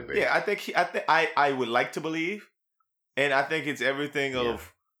fall for that bait. Yeah, I would like to believe, and I think it's everything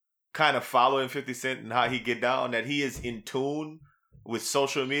of kind of following 50 Cent and how he get down, that he is in tune with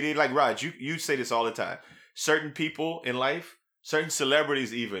social media. Like Raj, you say this all the time. Certain people in life, certain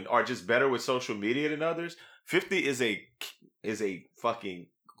celebrities even, are just better with social media than others. 50 is a fucking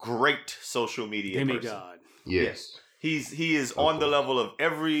great social media person. God. Yes. He is on the level of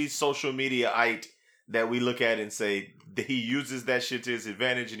every social media-ite that we look at and say that he uses that shit to his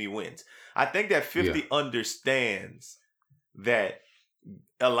advantage and he wins. I think that 50 understands that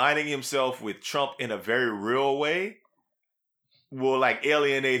aligning himself with Trump in a very real way will like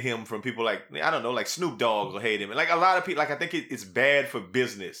alienate him from people like, I don't know, like Snoop Dogg will hate him. And like a lot of people, like I think it's bad for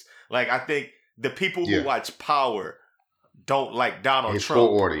business. Like I think the people who watch Power don't like Donald his Trump.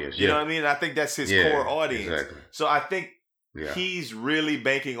 core audience, You know what I mean? I think that's his core audience. Exactly. So I think he's really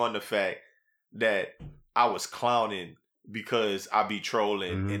banking on the fact that I was clowning because I be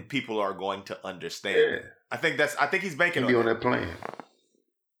trolling and people are going to understand. Yeah. I think he's banking on that plan.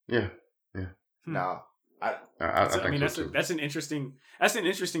 Yeah. Now, I think so too. That's an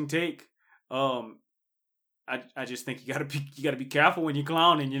interesting take. I just think you gotta be careful when you're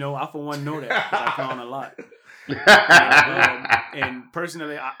clowning. You know, I for one know that because I clown a lot. And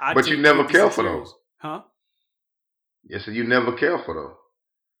personally, I but you never careful though, huh? Yes, you never careful though.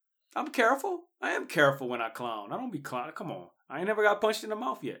 I'm careful. I am careful when I clown. I don't be clowning. Come on, I ain't never got punched in the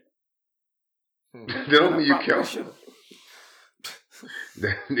mouth yet. That don't mean you careful.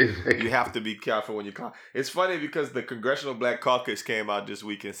 You have to be careful when you clown. It's funny because the Congressional Black Caucus came out this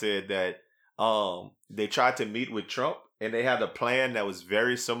week and said that they tried to meet with Trump and they had a plan that was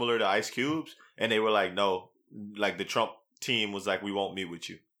very similar to Ice Cube's, and they were like, no, like the Trump team was like, we won't meet with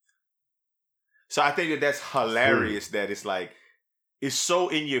you. So I think that that's hilarious that it's like, it's so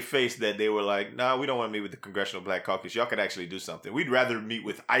in your face that they were like, nah, we don't want to meet with the Congressional Black Caucus. Y'all could actually do something. We'd rather meet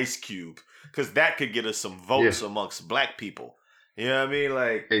with Ice Cube because that could get us some votes amongst black people. You know what I mean?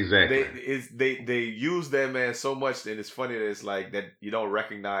 Like, exactly. They use that man so much, and it's funny that it's like that you don't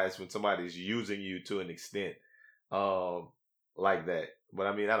recognize when somebody's using you to an extent like that. But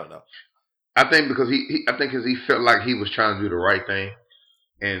I mean, I don't know. I think because he felt like he was trying to do the right thing,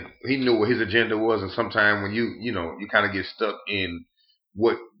 and he knew what his agenda was. And sometimes when you kind of get stuck in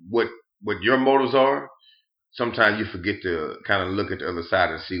what your motives are, sometimes you forget to kind of look at the other side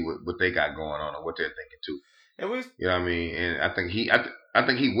and see what they got going on or what they're thinking too. You know what I mean? And I think he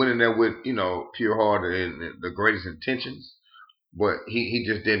went in there with, pure heart and the greatest intentions, but he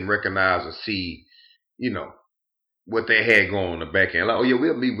just didn't recognize or see, what they had going on the back end. Like, oh yeah,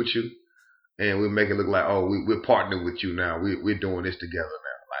 we'll meet with you, and we'll make it look like, oh, we're partnering with you now. We're doing this together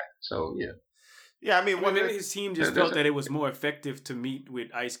now. Like, so yeah. Yeah, I mean, maybe his team just felt that it was more effective to meet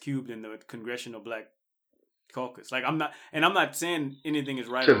with Ice Cube than the Congressional Black Caucus. Like, I'm not saying anything is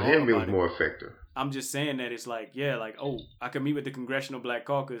right or wrong. To him, it was more effective. I'm just saying that it's like, I can meet with the Congressional Black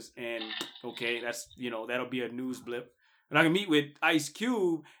Caucus, and okay, that's that'll be a news blip. And I can meet with Ice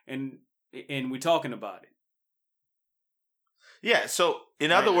Cube, and we're talking about it. Yeah. So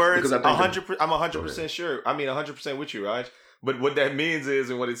in other words, I'm 100% sure. I mean, 100% with you, Raj. But what that means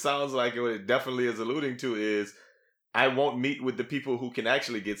is, and what it sounds like, and what it definitely is alluding to is, I won't meet with the people who can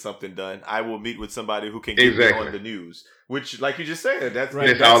actually get something done. I will meet with somebody who can get me on the news. Which, like you just said, that's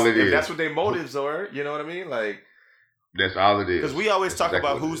all it is. That's what their motives are. You know what I mean? Like, that's all it is. Because we always talk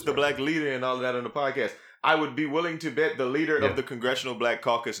about who's the black leader and all of that on the podcast. I would be willing to bet the leader of the Congressional Black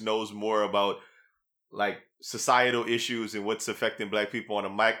Caucus knows more about like societal issues and what's affecting black people on a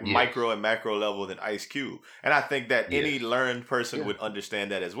micro and macro level than Ice Cube. And I think that any learned person would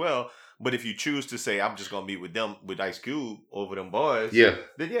understand that as well. But if you choose to say, I'm just going to meet with them, with Ice Cube over them boys,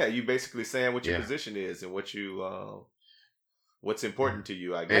 then you basically saying what your position is and what you, what's important to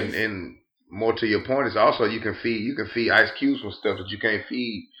you, I guess. And more to your point is also you can feed Ice Cube some stuff that you can't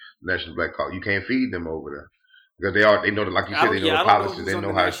feed National Black Caucus. You can't feed them over there. Because they know, like you said, they know the policies, they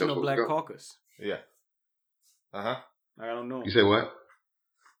know how it's supposed to go. National Black Caucus. Yeah. Uh-huh. I don't know. You say what?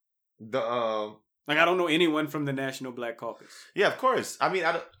 I don't know anyone from the National Black Caucus. Yeah, of course. I mean,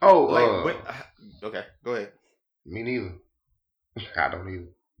 I don't. Okay, go ahead. Me neither. I don't either.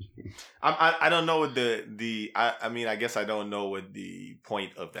 I don't know what I mean, I guess I don't know what the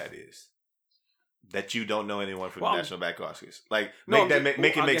point of that is. That you don't know anyone from the National Black Caucus. Like, make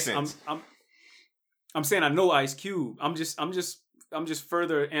it make sense. I'm saying I know Ice Cube. I'm just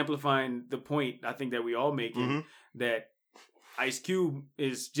further amplifying the point I think that we all making that Ice Cube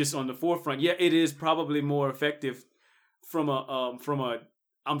is just on the forefront. Yeah, it is probably more effective from a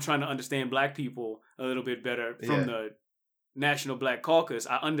I'm trying to understand black people a little bit better from the National Black Caucus.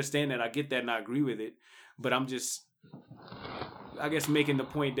 I understand that, I get that, and I agree with it. But I'm just, I guess, making the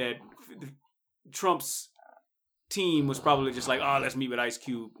point that Trump's team was probably just like, let's meet with Ice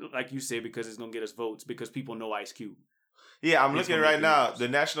Cube, like you said, because it's gonna get us votes because people know Ice Cube. Yeah, I'm looking right now. The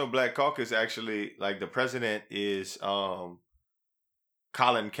National Black Caucus actually, like, the president is Colin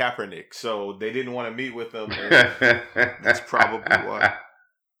Kaepernick, so they didn't want to meet with him. That's probably why.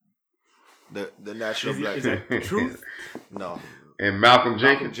 The National Black Caucus. Is that the truth? No. And Malcolm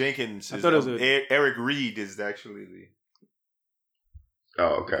Jenkins. Malcolm Jenkins. I thought it was Eric Reed is actually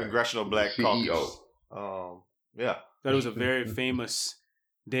the Congressional Black Caucus. Yeah. That was a very famous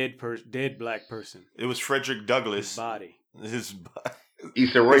dead black person. It was Frederick Douglass. His body.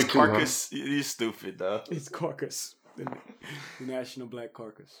 His carcass. He's stupid, though. His carcass. The National Black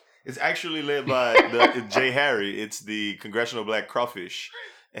Caucus. It's actually led by Jay Harry. It's the Congressional Black Crawfish.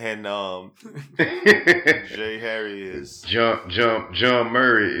 And Jay Harry is John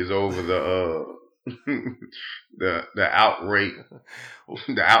Murray is over the outrage.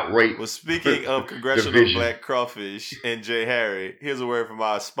 Well, speaking of Congressional division. Black Crawfish and Jay Harry, here's a word from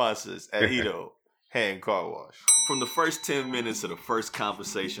our sponsors at Ito Hand Car Wash. From the first 10 minutes of the first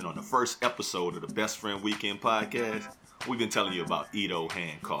conversation on the first episode of the Best Friend Weekend podcast, we've been telling you about Ito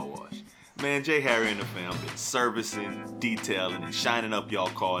Hand Car Wash. Man, Jay Harry and the fam been servicing, detailing, and shining up y'all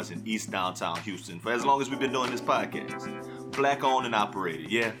cars in East Downtown Houston for as long as we've been doing this podcast. Black owned and operated.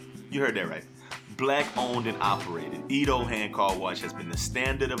 Yeah, you heard that right. Black owned and operated. Ito Hand Car Wash has been the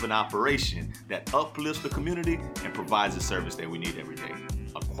standard of an operation that uplifts the community and provides the service that we need every day.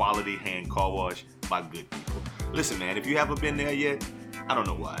 A quality hand car wash by good people. Listen, man, if you haven't been there yet, I don't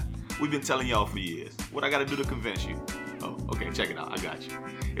know why. We've been telling y'all for years. What I gotta do to convince you? Oh, okay, check it out. I got you.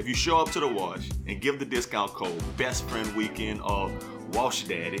 If you show up to the wash and give the discount code Best Friend Weekend or Wash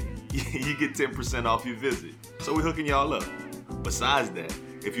Daddy, you get 10% off your visit. So we're hooking y'all up. Besides that,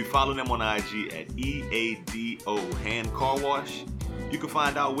 if you follow them on IG at EADO Hand Car Wash, you can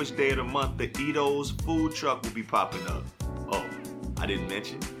find out which day of the month the Ito's food truck will be popping up. Oh, I didn't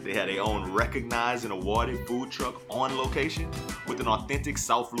mention, they had their own recognized and awarded food truck on location with an authentic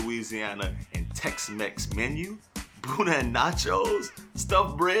South Louisiana and Tex-Mex menu. Tuna and nachos,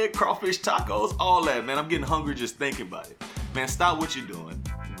 stuffed bread, crawfish tacos, all that, man. I'm getting hungry just thinking about it. Man, stop what you're doing.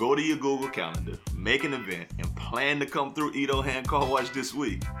 Go to your Google Calendar, make an event, and plan to come through Ito Hand Car Wash this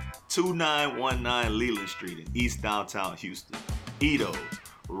week. 2919 Leland Street in East Downtown Houston. Ito,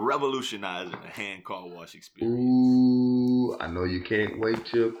 revolutionizing the hand car wash experience. Ooh, I know you can't wait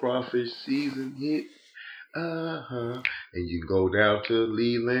till crawfish season hit. And you go down to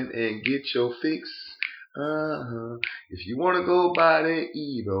Leland and get your fix. If you want to go by there,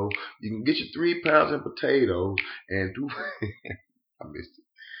 Ito, you can get your 3 pounds of potatoes and do. I missed it.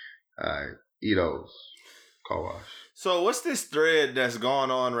 All right, Ito's car wash. So, what's this thread that's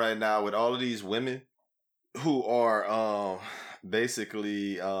going on right now with all of these women who are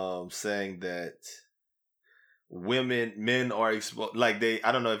basically saying that men are like they?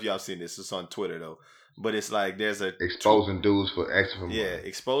 I don't know if y'all seen this. It's on Twitter though. But it's like there's a exposing dudes for asking for money. Yeah,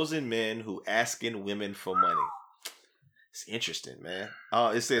 exposing men who asking women for money. It's interesting, man.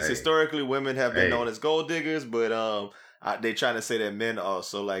 It says historically women have been known as gold diggers, but they trying to say that men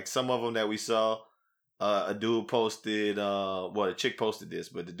also. Like some of them that we saw, a dude posted, a chick posted this,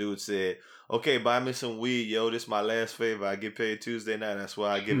 but the dude said, "Okay, buy me some weed, yo. This my last favor. I get paid Tuesday night. That's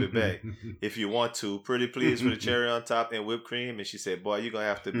why I give it back. If you want to, pretty please, with a cherry on top and whipped cream." And she said, "Boy, you're gonna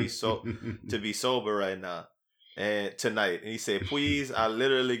have to be sober right now and tonight." And he said, "Please, I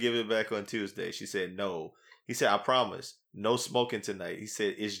literally give it back on Tuesday." She said, "No." He said, "I promise, no smoking tonight." He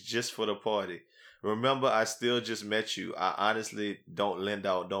said, "It's just for the party. Remember, I still just met you. I honestly don't lend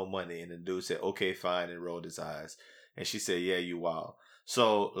out no money." And the dude said, "Okay, fine," and rolled his eyes. And she said, "Yeah, you wild."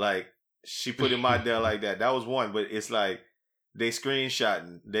 So like. She put him out there like that. That was one, but it's like they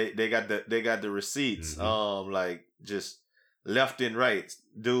screenshotting. They got the receipts. Like just left and right,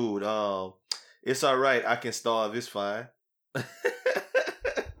 dude. It's all right. I can starve. It's fine.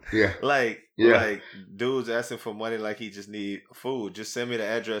 Yeah. Like dudes asking for money like he just need food. Just send me the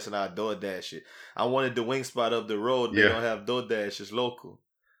address and I'll DoorDash it. I wanted the wing spot up the road. They don't have DoorDash. It's local.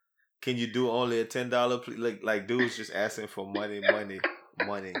 Can you do only a $10? Like dudes just asking for money.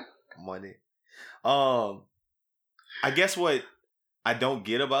 I guess what I don't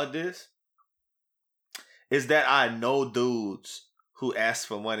get about this is that I know dudes who ask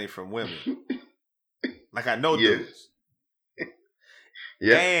for money from women. Like I know dudes.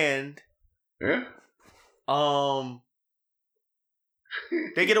 Yeah. And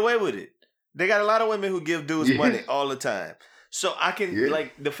they get away with it. They got a lot of women who give dudes money all the time. So I can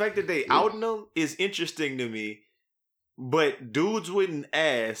like the fact that they outing them is interesting to me. But dudes wouldn't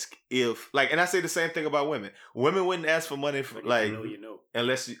ask if like, and I say the same thing about women. Women wouldn't ask for money for like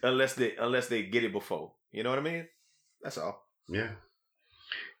unless they get it before. You know what I mean? That's all. Yeah.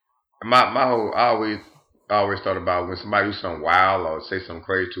 My whole I always thought about when somebody do something wild or say something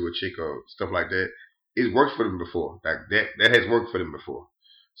crazy to a chick or stuff like that. It's worked for them before. Like that has worked for them before.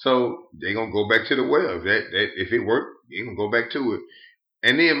 So they gonna go back to the well. If it worked, they gonna go back to it.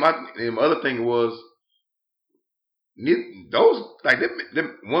 And then my other thing was. Those like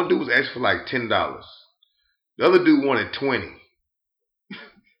them one dude was asking for like $10. The other dude wanted $20.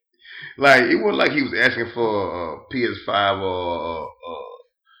 Like it wasn't like he was asking for a PS5 or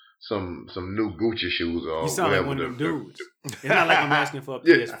some new Gucci shoes or. You sound like one of them dudes. It's not like I'm asking for a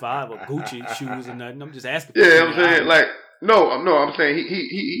PS5 or Gucci shoes or nothing. I'm just asking. Yeah, I'm saying like No, I'm saying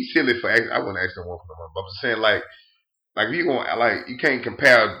he's silly for. I wouldn't ask him one for the month. But I'm just saying like if you going like you can't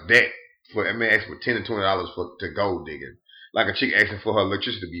compare that for a man asking for $10 and $20 to gold digging. Like a chick asking for her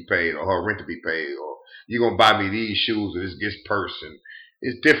electricity to be paid or her rent to be paid, or you gonna buy me these shoes or this purse, and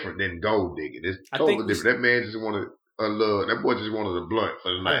it's different than gold digging. It's totally different. That man just wanted a love. That boy just wanted a blunt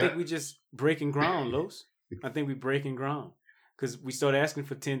for the night. I think we just breaking ground, Los. I think we breaking ground because we start asking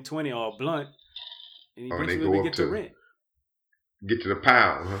for 10, 20 or a blunt, and eventually we get to rent. Get to the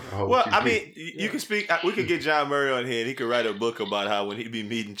pound. Well, I mean, you can speak. We could get John Murray on here, and he could write a book about how when he be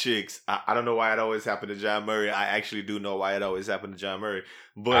meeting chicks. I don't know why it always happened to John Murray. I actually do know why it always happened to John Murray.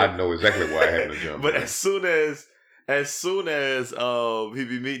 But I know exactly why it happened to John Murray. But as soon as he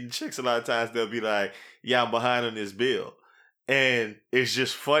be meeting chicks, a lot of times they'll be like, "Yeah, I'm behind on this bill," and it's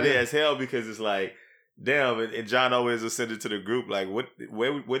just funny as hell because it's like, damn, and John always will send it to the group like,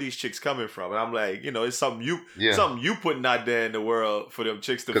 where these chicks coming from? And I'm like, it's something you putting out there in the world for them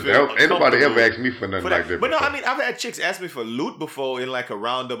chicks to feel. Anybody ever asked me for nothing like that? But no, I mean, I've had chicks ask me for loot before in like a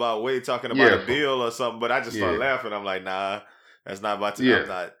roundabout way, talking about a bill or something. But I just start laughing. I'm like, nah, that's not about to. I'm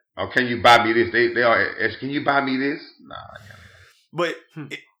not. Oh, can you buy me this? They are asking, can you buy me this? Nah. But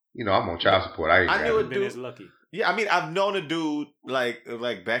I'm on child support. I knew a dude is lucky. Yeah, I mean, I've known a dude like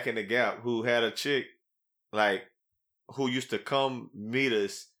back in the Gap who had a chick. Like, who used to come meet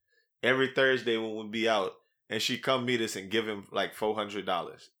us every Thursday when we'd be out, and she'd come meet us and give him like $400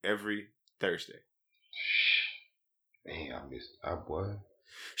 every Thursday. Man, I missed that boy.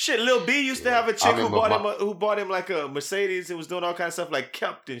 Shit, Lil B used to have a chick who bought him like a Mercedes and was doing all kinds of stuff like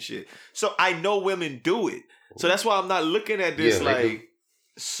kept and shit. So I know women do it. So that's why I'm not looking at this like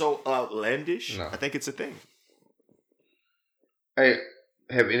so outlandish. No. I think it's a thing. Hey.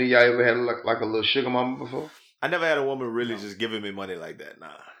 Have any of y'all ever had like a little sugar mama before? I never had a woman really just giving me money like that.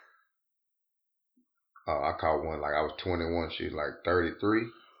 Nah. I caught one like I was 21. She was like 33.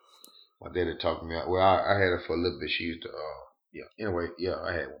 My daddy talked me out. Well, I had her for a little bit. She used to, Anyway,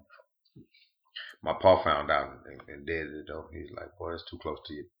 I had one. My pa found out and dead it though. He's like, boy, that's too close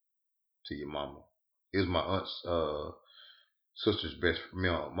to your mama. It was my aunt's sister's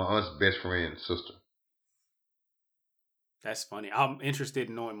my aunt's best friend's sister. That's funny. I'm interested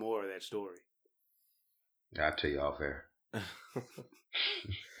in knowing more of that story. I'll tell you off air.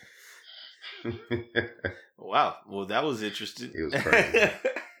 Wow. Well, that was interesting. It was crazy.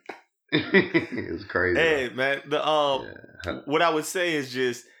 It was crazy. Hey, man. What I would say is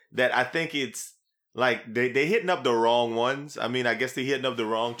just that I think it's like they hitting up the wrong ones. I mean, I guess they hitting up the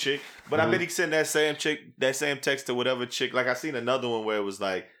wrong chick. But I bet he sent that same text to whatever chick. Like I seen another one where it was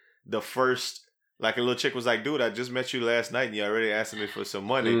like the first. Like a little chick was like, dude, I just met you last night and you already asking me for some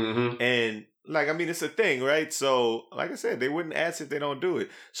money. Mm-hmm. And like, I mean, it's a thing, right? So like I said, they wouldn't ask if they don't do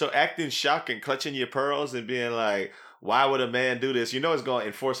it. So acting shocked and clutching your pearls and being like, why would a man do this? It's going to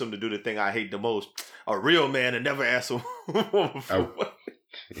enforce him to do the thing I hate the most. A real man and never ask a woman for money.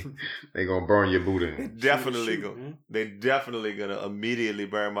 They going to burn your boot in. They definitely going to immediately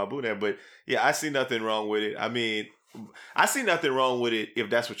burn my boot in. But yeah, I see nothing wrong with it. I mean, I see nothing wrong with it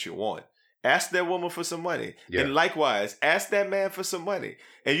if that's what you want. Ask that woman for some money. Yeah. And likewise, ask that man for some money.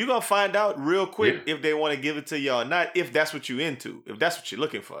 And you're going to find out real quick if they want to give it to you or not, if that's what you're into, if that's what you're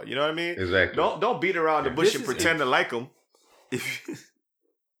looking for. You know what I mean? Exactly. Don't beat around the bush and pretend to like them.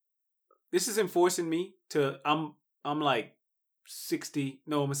 This is enforcing me to, I'm like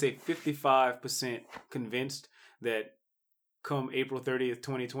 55% convinced that come April 30th,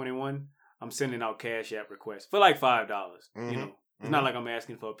 2021, I'm sending out Cash App requests for like $5. Mm-hmm. It's not like I'm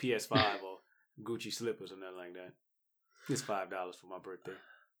asking for a PS5 or Gucci slippers or nothing like that. It's $5 for my birthday.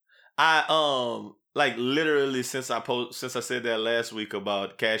 I like literally since I said that last week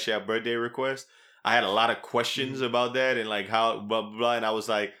about Cash App birthday request, I had a lot of questions about that and like how blah blah blah, and I was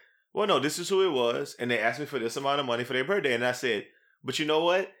like, well, no, this is who it was, and they asked me for this amount of money for their birthday, and I said, but you know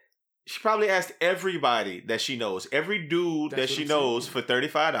what? She probably asked everybody that she knows, every dude that she knows for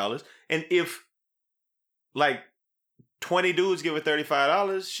 $35, and if like 20 dudes give her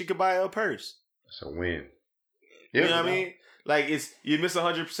 $35, she could buy her a purse. That's a win. You know what I mean? Like you miss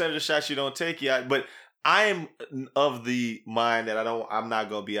 100% of the shots you don't take yet. But I am of the mind that I'm not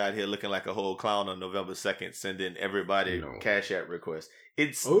gonna be out here looking like a whole clown on November 2nd, sending everybody Cash App requests.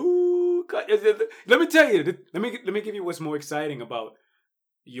 It's let me tell you. Let me give you what's more exciting about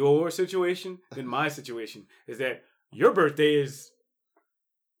your situation than my situation is that your birthday is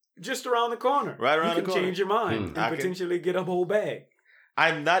just around the corner. Right around the corner. You can change your mind and potentially get a whole bag.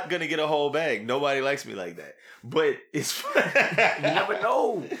 I'm not gonna get a whole bag. Nobody likes me like that. But it's You never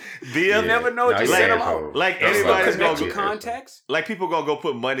know. You never know. Just send them out. Like anybody's gonna go contacts. Like people gonna go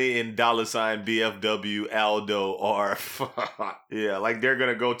put money in $ BFW Aldo or yeah, like they're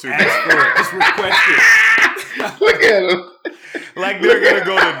gonna go to ask for it. Just request it. Look at him. Like they're gonna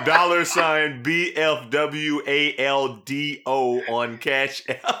go to $BFW ALDO on Cash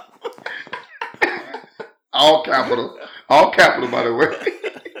App. All capital, by the way.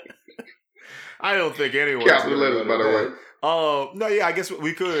 I don't think anyone. Capital letters, by the way. No, yeah, I guess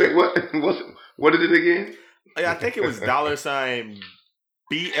we could. Say what is it again? Yeah, I think it was $BFW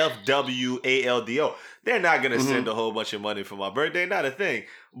ALDO. They're not gonna send a whole bunch of money for my birthday, not a thing.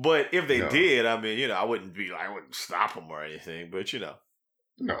 But if they did, I mean, I wouldn't stop them or anything. But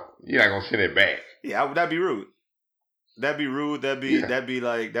no, you're not gonna send it back. Yeah, that'd be rude. That'd be rude. That'd be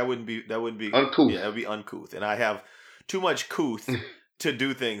like that wouldn't be uncouth. Yeah, that'd be uncouth, and I have too much couth to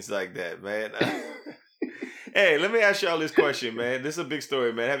do things like that, man. Hey, let me ask y'all this question, man. This is a big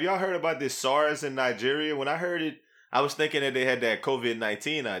story, man. Have y'all heard about this SARS in Nigeria? When I heard it, I was thinking that they had that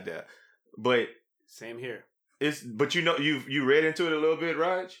COVID-19 out there, but same here. But you read into it a little bit,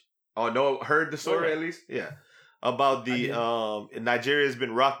 Raj? Or heard the story at least? Yeah. About the Nigeria has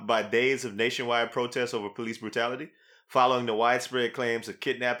been rocked by days of nationwide protests over police brutality, following the widespread claims of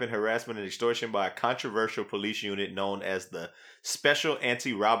kidnapping, harassment, and extortion by a controversial police unit known as the Special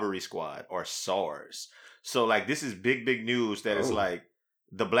Anti-Robbery Squad, or SARS. So, like, this is big news that it's like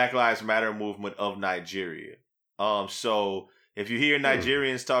the Black Lives Matter movement of Nigeria. So if you hear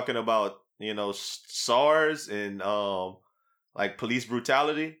Nigerians talking about, SARS and like police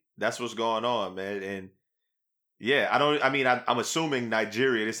brutality, that's what's going on, man. And yeah, I'm assuming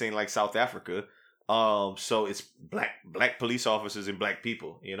Nigeria, this ain't like South Africa. So it's black police officers and black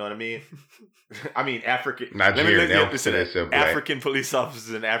people. You know what I mean? I mean African. Nigeria, African police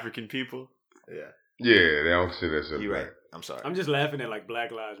officers and African people. Yeah. Yeah, they don't say that. You're right. I'm sorry. I'm just laughing at like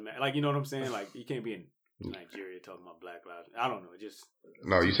Black Lives Matter. Like, you know what I'm saying? Like, you can't be in Nigeria talking about Black Lives. I don't know.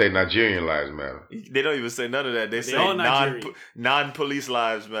 No, you say Nigerian lives matter. They don't even say none of that. They say non-police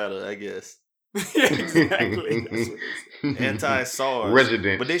lives matter, I guess. Exactly. Anti-SARS.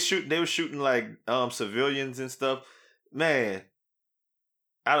 Residents. But they were shooting like civilians and stuff. Man,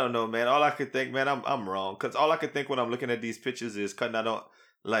 I don't know, man. All I could think, man, I'm wrong. Because all I could think when I'm looking at these pictures is cutting. I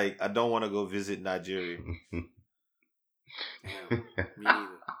don't want to go visit Nigeria. Damn, me neither.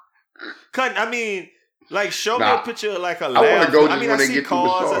 Cutting, I mean, like, show me a picture of like a lab. I want to go I mean, I see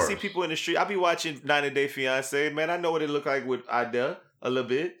cars, I see people in the street. I be watching 90 Day Fiance, man. I know what it look like with Ida a little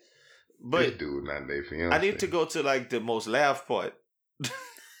bit. But this dude, 90 Day Fiance. I need to go to like the most laugh part.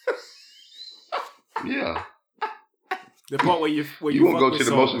 Yeah. The part where you want to go to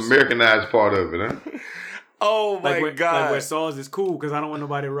the most Americanized part of it, huh? Oh my God. Like where SARS is cool because I don't want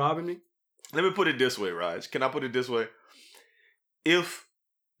nobody robbing me. Let me put it this way, Raj. Can I put it this way? If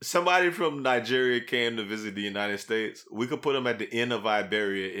somebody from Nigeria came to visit the United States, we could put them at the end of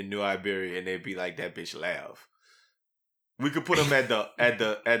Iberia in New Iberia, and they'd be like, "That bitch laugh." We could put them at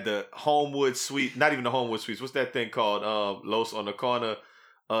the Homewood Suite, not even the Homewood Suites. What's that thing called? Los on the corner,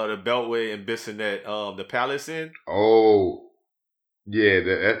 the Beltway and Bissonnette, the Palace Inn. Oh, yeah,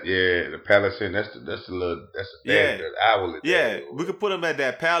 the Palace Inn. That's the outlet. Yeah, we could put them at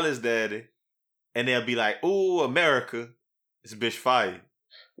that Palace, daddy, and they'll be like, "Ooh, America, this bitch fire."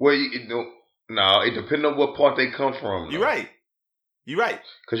 Well, it depends on what part they come from. You're right.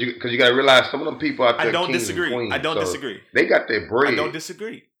 Because you got to realize some of them people out there. I don't disagree. They got their bread. I don't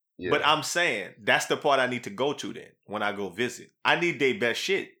disagree. Yeah. But I'm saying that's the part I need to go to then when I go visit. I need their best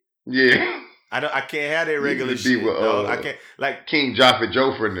shit. Yeah. I can't have their regular shit. With, I can't like King Jaffa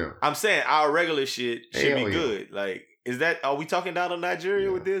Joe for them. I'm saying our regular shit should be good. Like, are we talking down on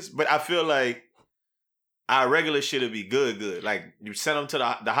Nigeria with this? But I feel like our regular shit would be good. Like, you send them to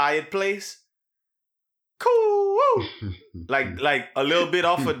the Hyatt place. Cool. Woo. like a little bit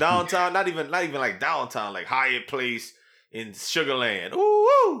off of downtown. Not even like downtown. Like Hyatt Place in Sugarland. Ooh,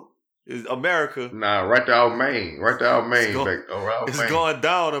 woo. It's America. Nah, right to our main. It's going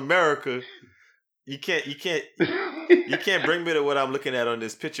down, America. You can't bring me to what I'm looking at on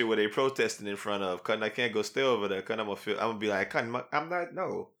this picture where they protesting in front of. Cause I can't go stay over there. Cause I'm gonna be like, I'm not.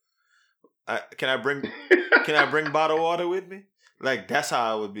 No. Can I bring bottled water with me? Like, that's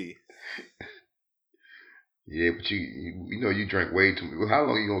how I would be. Yeah, but you drink way too much. How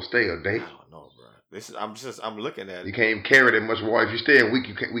long you gonna stay? A day? I don't know, bro. I'm looking at it. You can't even carry that much water. If you stay a week,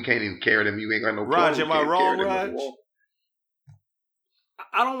 we can't even carry them. You ain't got no clothes. Raj, am I wrong, Raj?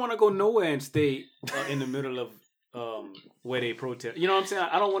 I don't want to go nowhere and stay in the middle of where they protest. You know what I'm saying?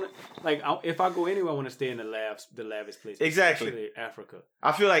 I don't want to like if I go anywhere, I want to stay in the lavish place. Exactly. Especially Africa.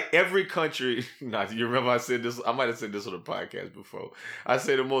 I feel like every country. You remember I said this? I might have said this on the podcast before. I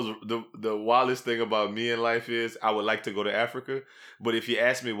say the wildest thing about me in life is I would like to go to Africa, but if you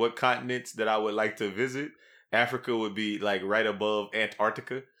ask me what continents that I would like to visit, Africa would be like right above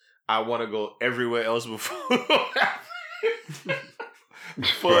Antarctica. I want to go everywhere else before.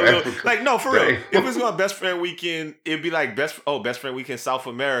 For real. Like, no, for real. If it's going best friend weekend, it'd be like best friend weekend South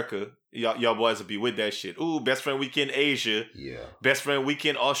America. Y'all boys would be with that shit. Ooh, best friend weekend Asia. Yeah. Best friend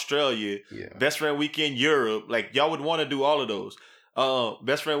weekend Australia. Yeah. Best friend weekend Europe. Like, y'all would want to do all of those.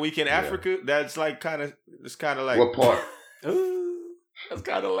 Best friend weekend Africa. That's like it's kind of like what part? That's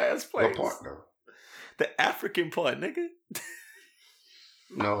kind of last place. What part though? The African part, nigga.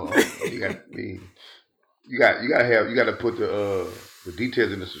 No, you gotta put the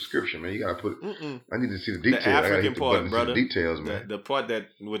details in the subscription, man. You gotta put. I need to see the details. The African part, brother. The details, man. The part that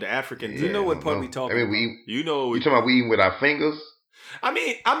with the African. You know what part we talking about? You know, you talking about we eating with our fingers. I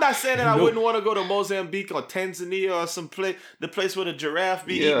mean, I'm not saying that I wouldn't want to go to Mozambique or Tanzania or some place, the place where the giraffe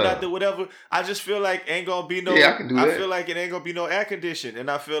be eating out there, whatever. I just feel like ain't gonna be no. Yeah, I can do that. I feel like it ain't gonna be no air conditioning, and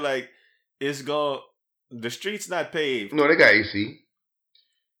I feel like the streets not paved. No, they got AC.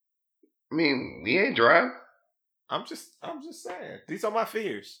 I mean, we ain't dry. I'm just saying. These are my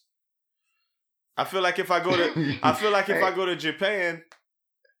fears. I feel like if I go to Japan,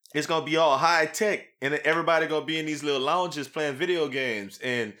 it's gonna be all high tech, and everybody gonna be in these little lounges playing video games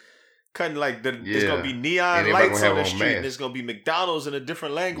and cutting like there's gonna be neon lights on the street, and there's gonna be McDonald's in a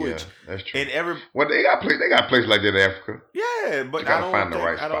different language. Yeah, that's true. And they got places like that in Africa. Yeah, but I don't know,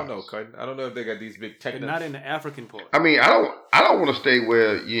 Cutting. I don't know if they got these big tech. Not in the African part. I mean, I don't want to stay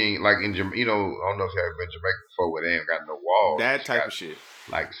where you ain't like in Jamaica. You know, I don't know if you ever been to Jamaica before, where they ain't got no walls. That type of shit,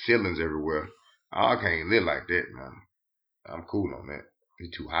 like ceilings everywhere. I can't live like that, man. I'm cool on that.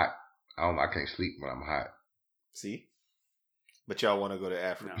 It's too hot. I can't sleep when I'm hot. See, but y'all want to go to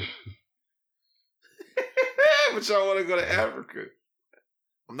Africa. No. But y'all want to go to Africa.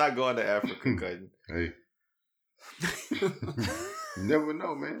 I'm not going to Africa, Cutting. Hey. You never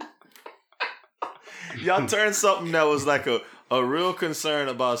know, man. Y'all turned something that was like a real concern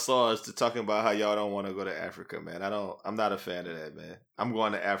about SARS to talking about how y'all don't want to go to Africa, man. I'm not a fan of that, man. I'm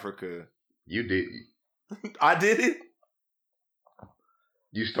going to Africa. You did. I did it?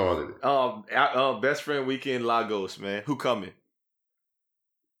 You started it. Best friend weekend Lagos, man. Who coming?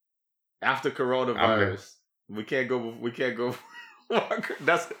 After coronavirus. We can't go.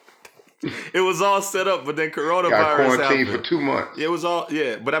 It was all set up, but then coronavirus got quarantine happened. For 2 months. It was all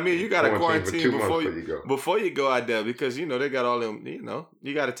but I mean, you got to quarantine before you go out there, because you know they got all them. You know,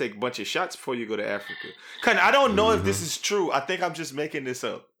 you got to take a bunch of shots before you go to Africa. I don't know if this is true. I think I'm just making this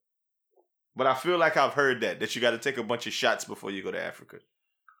up, but I feel like I've heard that you got to take a bunch of shots before you go to Africa.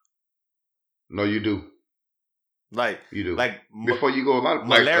 No, you do. Like you do. Like before you go, a lot of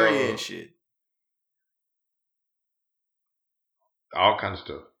malaria and shit. All kind of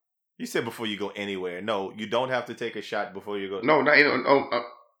stuff. You said before you go anywhere. No, you don't have to take a shot before you go. No, not I'm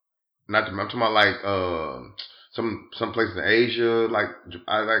talking about like some places in Asia. You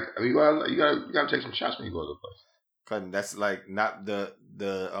gotta take some shots when you go to the place. Cause that's like not the.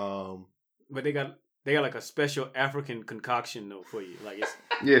 But they got like a special African concoction though for you. Like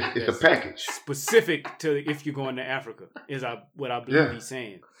it's a package specific to if you're going to Africa. Is what I believe he's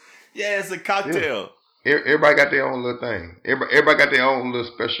saying. Yeah, it's a cocktail. Yeah. Everybody got their own little thing. Everybody got their own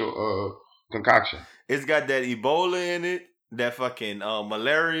little special concoction. It's got that Ebola in it, that fucking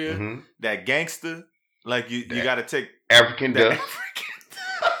malaria, that gangster. Like you got to take African dust.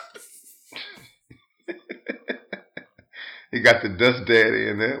 You got the dust daddy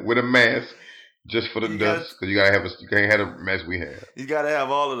in there with a mask just for the dust, because you can't have the mask we have. You got to have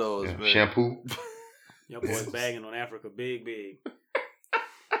all of those, man. Shampoo. Your boy's bagging on Africa, big.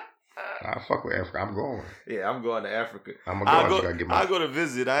 I fuck with Africa. I'm going. Yeah, I'm going to Africa. I'll go to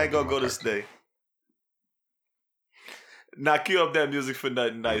visit. I ain't gonna go to stay. Now cue up that music for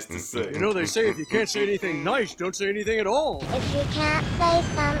nothing nice to say. You know they say if you can't say anything nice, don't say anything at all. If you can't say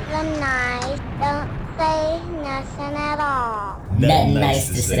something nice, don't say nothing at all. Nothing nice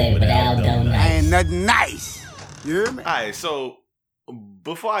to say, but Al don't nice. Ain't nothing nice. You hear me? All right, so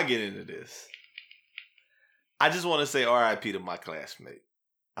before I get into this, I just want to say R.I.P. to my classmate.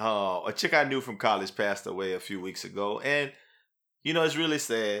 A chick I knew from college passed away a few weeks ago, and you know it's really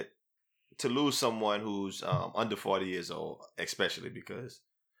sad to lose someone who's under 40 years old, especially because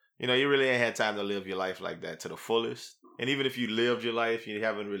you know you really ain't had time to live your life like that to the fullest. And even if you lived your life, you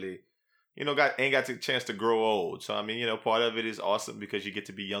haven't really, ain't got the chance to grow old. So I mean, part of it is awesome because you get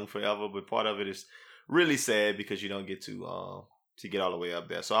to be young forever, but part of it is really sad because you don't get to get all the way up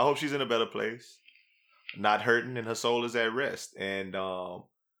there. So I hope she's in a better place, not hurting, and her soul is at rest. And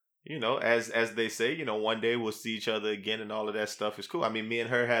you know, as they say, you know, one day we'll see each other again, and all of that stuff is cool. I mean, me and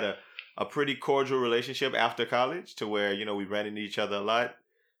her had a pretty cordial relationship after college, to where, you know, we ran into each other a lot,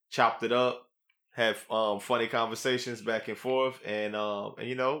 chopped it up, have funny conversations back and forth, and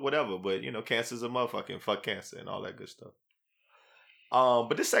you know, whatever. But you know, cancer's a motherfucking fuck cancer and all that good stuff.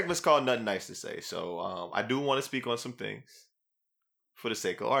 But this segment's called Nothing Nice to Say, so I do want to speak on some things for the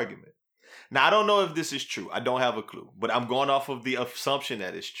sake of argument. Now, I don't know if this is true. I don't have a clue, but I'm going off of the assumption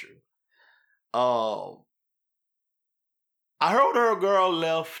that it's true. I heard her girl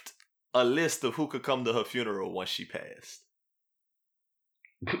left a list of who could come to her funeral once she passed.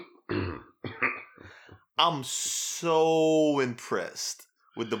 I'm so impressed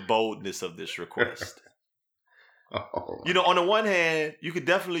with the boldness of this request. You know, on the one hand, you could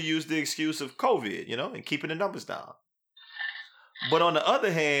definitely use the excuse of COVID, you know, and keeping the numbers down. But on the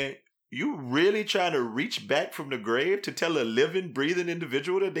other hand, you really trying to reach back from the grave to tell a living, breathing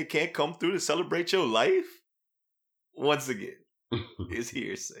individual that they can't come through to celebrate your life? Once again, it's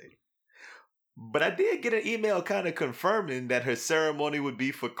hearsay. But I did get an email kind of confirming that her ceremony would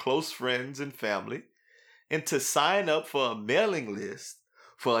be for close friends and family, and to sign up for a mailing list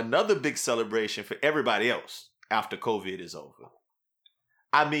for another big celebration for everybody else after COVID is over.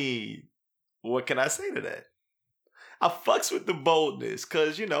 I mean, what can I say to that? I fucks with the boldness,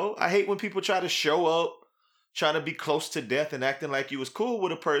 because, you know, I hate when people try to show up, trying to be close to death and acting like you was cool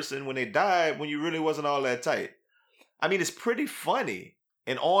with a person when they died when you really wasn't all that tight. I mean, it's pretty funny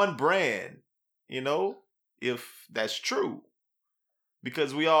and on brand, you know, if that's true.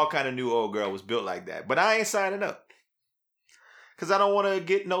 Because we all kind of knew old girl was built like that. But I ain't signing up. Because I don't want to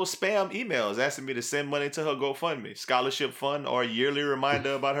get no spam emails asking me to send money to her GoFundMe, scholarship fund, or a yearly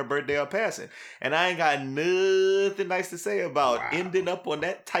reminder about her birthday or passing. And I ain't got nothing nice to say about ending up on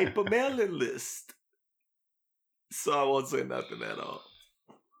that type of mailing list. So I won't say nothing at all.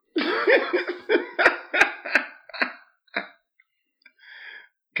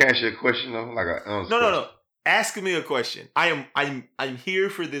 Can I ask you a question though? No. Ask me a question. I'm here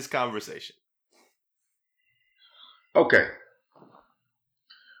for this conversation. Okay.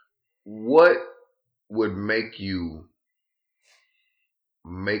 What would make you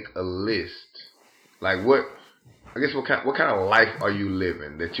make a list? Like what? I guess what kind of life are you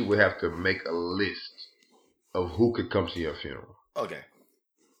living that you would have to make a list of who could come to your funeral? Okay.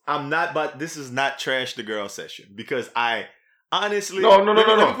 But this is not trash the girl session, because I honestly No. Let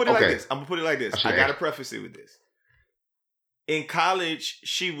me put it like this. I'm gonna put it like this. I gotta preface it with this. In college,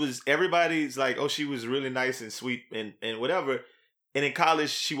 everybody's like, oh, she was really nice and sweet and whatever. And in college,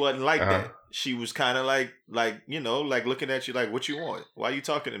 she wasn't like that. She was kind of like, you know, like looking at you like, what you want? Why are you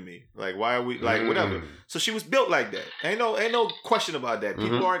talking to me? Like, why are we, like, whatever. So she was built like that. Ain't no question about that.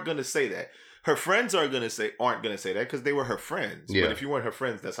 People aren't going to say that. Her friends aren't going to say that because they were her friends. Yeah. But if you weren't her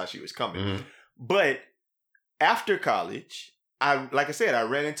friends, that's how she was coming. But after college, like I said, I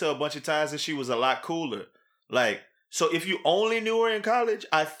ran into her a bunch of times and she was a lot cooler. Like, so if you only knew her in college,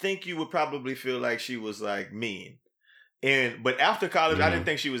 I think you would probably feel like she was like mean. But after college, I didn't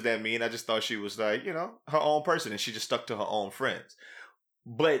think she was that mean. I just thought she was like, you know, her own person, and she just stuck to her own friends.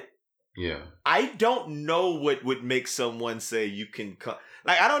 But yeah, I don't know what would make someone say you can come.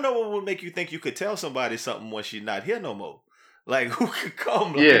 Like, I don't know what would make you think you could tell somebody something when she's not here no more. Like, who could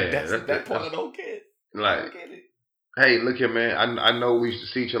come? Like, yeah, that's that part I don't get. Like, I don't get it. Hey, look here, man. I know we used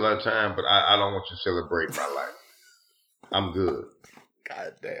to see each other all the time, but I don't want you to celebrate my life. I'm good.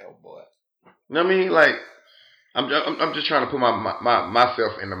 God damn, boy. You know what I mean? Like, I'm just trying to put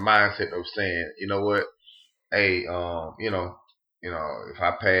myself in the mindset of saying, you know what? Hey, you know, if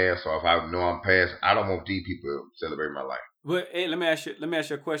I pass or if I know I'm passing, I don't want these people to celebrate my life. But hey, let me ask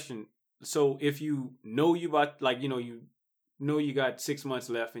you a question. So if you know you about, like, you know you got 6 months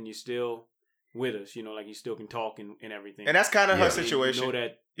left and you're still with us, you know, like you still can talk and everything. And that's kind of her situation. You know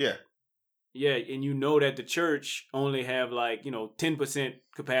that, yeah, and you know that the church only have 10%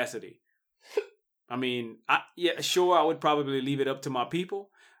 capacity. I mean, I would probably leave it up to my people,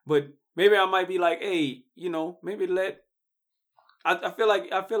 but maybe I might be like, hey, you know, maybe I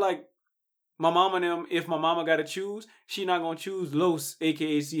feel like my mama and them, if my mama got to choose, she not going to choose Los,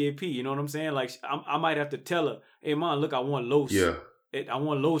 aka CAP. You know what I'm saying? Like, I might have to tell her, hey, mom, look, I want Los. Yeah. I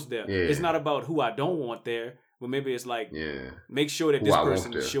want Los there. Yeah. It's not about who I don't want there, but maybe it's like, make sure that this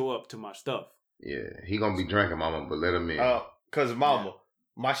person show up to my stuff. Yeah, he going to be drinking, mama, but let him in. Because, mama,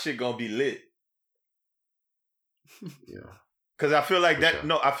 my shit going to be lit. Yeah. Because I feel like that.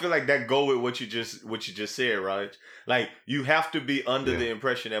 No, I feel like that go with what you just said, right? Like, you have to be under the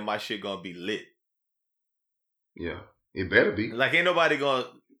impression that my shit gonna be lit. Yeah, it better be. Like, ain't nobody gonna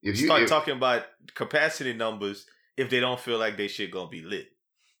start talking about capacity numbers if they don't feel like they shit gonna be lit.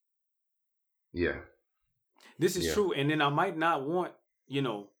 Yeah, this is true. And then I might not want,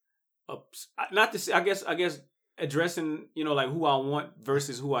 not to say, I guess addressing, like who I want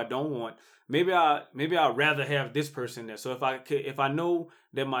versus who I don't want. Maybe I'd rather have this person there. So if I know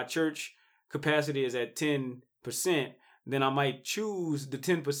that my church capacity is at 10%, then I might choose the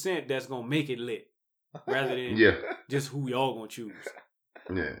 10% that's gonna make it lit, rather than just who y'all gonna choose.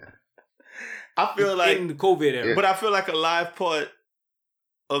 Yeah, I feel like in the COVID era, but I feel like a live part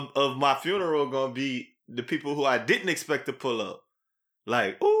of my funeral gonna be the people who I didn't expect to pull up.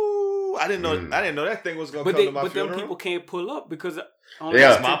 Like, ooh, I didn't know that thing was gonna come to my funeral. But them people can't pull up because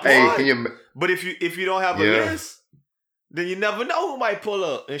that's my point. But if you don't have a list, then you never know who might pull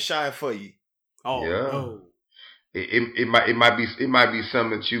up and shine for you. Oh no. It might be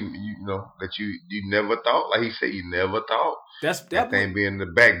something that you never thought. Like he said, you never thought. That thing be in the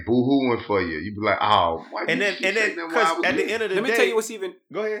back boo-hooing for you. You be like, oh, why? And then because at the end of the day, let me tell you what's even.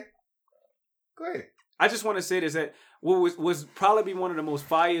 Go ahead. I just want to say this, that what was probably be one of the most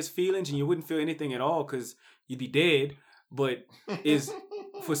fireest feelings, and you wouldn't feel anything at all because you'd be dead. But is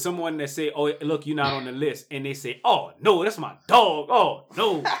for someone that say, "Oh, look, you're not on the list," and they say, "Oh no, that's my dog." Oh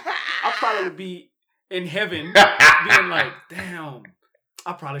no, I'll probably be in heaven being like, "Damn,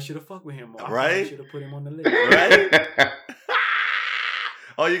 I probably should have fucked with him more. I probably should have put him on the list." Right?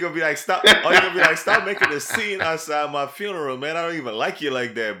 Oh, you're gonna be like, stop! Oh, you're gonna be like, stop making a scene outside my funeral, man. I don't even like you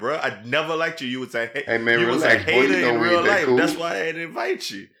like that, bro. I never liked you. You would say, "Hey, man, you relax, was a hater in real life." Cool. That's why I didn't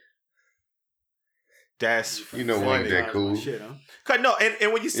invite you. That's funny. Ain't that cool? Shit, huh? Cause no,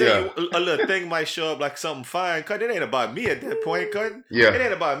 and when you say a little thing might show up like something fine, cause it ain't about me at that point, cause it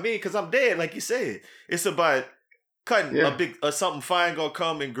ain't about me, cause I'm dead, like you said. It's about cutting a big something fine gonna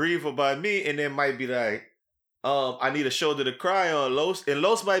come and grieve about me, and then might be like, I need a shoulder to cry on.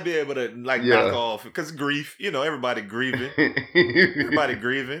 Los might be able to knock off because grief, everybody grieving,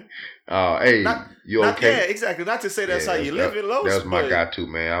 Hey, you okay? Yeah, exactly. Not to say that's how you live in Los. That's my guy too,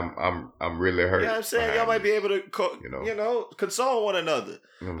 man. I'm really hurt. You know what I'm saying? Y'all might be able to, console one another.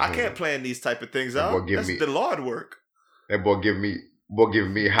 Mm-hmm. I can't plan these type of things out. That's the Lord work. That boy giving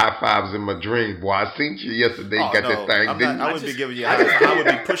me high fives in my dreams. Boy, I seen you yesterday. That thing. I would be giving you.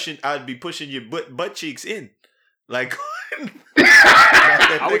 I would be pushing your butt cheeks in. Like,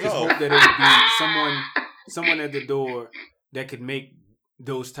 I would just hope that it would be someone at the door that could make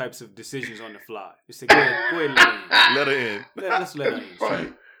those types of decisions on the fly. Just say, go ahead and let her in. Let's let her in.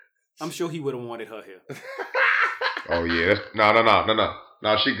 Right. I'm sure he would have wanted her here. Oh yeah,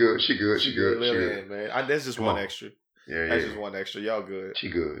 no. She good. Let her in, man. That's just one extra. Yeah, that's just one extra. Y'all good. She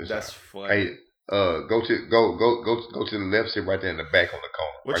good. That's funny. Hey, go to the left, sit right there in the back on the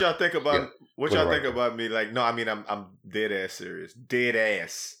corner. What y'all think about? What y'all think about me? Like, no, I mean, I'm dead ass serious, dead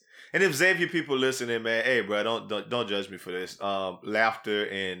ass. And if Xavier people listening, man, hey, bro, don't judge me for this. Laughter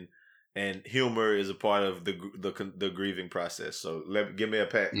and humor is a part of the grieving process. So give me a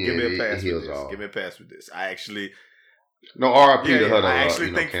pass. Give me a pass with this. Give me a pass with this. I actually. No, R.I.P. to her. I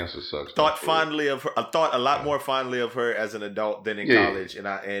actually think cancer sucks. Thought fondly of her. I thought a lot more fondly of her as an adult than in college.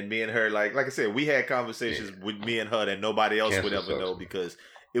 And me and her, like I said, we had conversations with me and her that nobody else would ever know because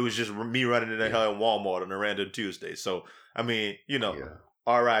it was just me running into her in Walmart on a random Tuesday. So I mean,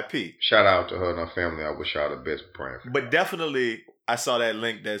 R.I.P. Shout out to her and her family. I wish her the best. Praying for her. But definitely, I saw that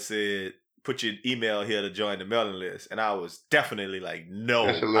link that said, put your email here to join the mailing list. And I was definitely like, no.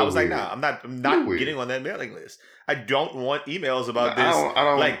 I was like, nah, I'm not getting on that mailing list. I don't want emails about this.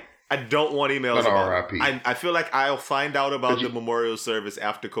 I don't want emails about it. I feel like I'll find out about the memorial service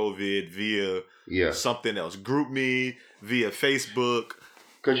after COVID via something else. Group me, via Facebook.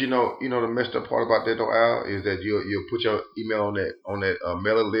 Because the messed up part about that though, Al, is that you'll put your email on that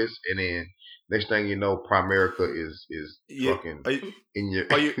mailing list, and then next thing you know, Primerica is fucking in your.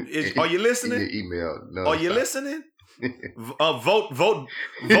 Are you listening? In your email. No, are you listening? Vote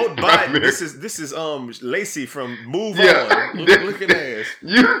Biden. This is Lacey from Move On. Looking ass.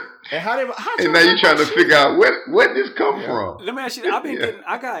 And now you're trying to figure out where this come from. Let me ask you. I've been getting.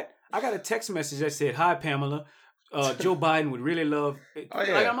 I got a text message that said, "Hi Pamela. Joe Biden would really love."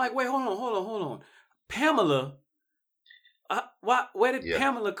 I'm like, wait, hold on. Pamela. Where did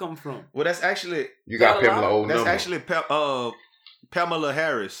Pamela come from? Well, that's actually you got Pamela old That's number. actually Pamela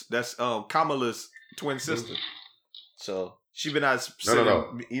Harris. That's Kamala's twin sister. So she been out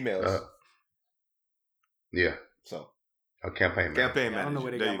sending emails. Yeah. So a campaign manager. I don't know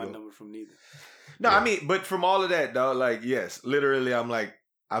where they got my number from neither. No, I mean, but from all of that, dog, like, yes, literally, I'm like,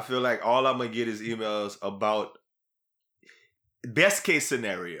 I feel like all I'm gonna get is emails about best case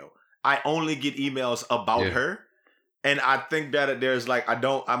scenario. I only get emails about her. And I think that there's like, I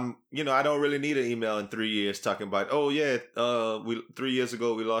don't really need an email in 3 years talking about, 3 years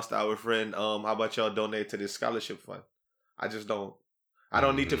ago we lost our friend. How about y'all donate to this scholarship fund? I just don't. I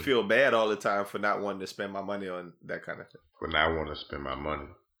don't need to feel bad all the time for not wanting to spend my money on that kind of thing. For not wanting to spend my money.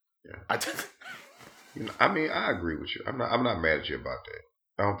 Yeah. I mean, I agree with you. I'm not mad at you about that.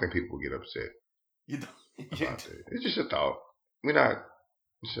 I don't think people will get upset. You don't. About that. It's just a thought.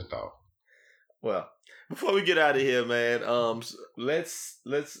 It's a thought. Well, before we get out of here, man, let's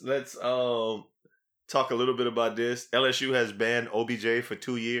talk a little bit about this. LSU has banned OBJ for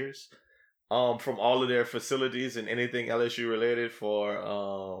 2 years, from all of their facilities and anything LSU related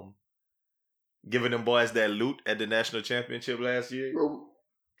for giving them boys that loot at the national championship last year. Well,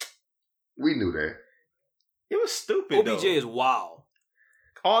 we knew that. It was stupid. OBJ is wild.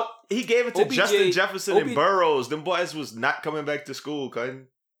 He gave it to OBJ, Justin Jefferson and Burroughs. Them boys was not coming back to school, cutting.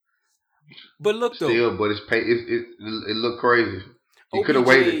 But look though, still, but it looked crazy. You could have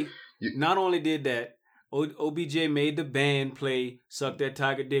waited. Not only did that, OBJ made the band play "Suck That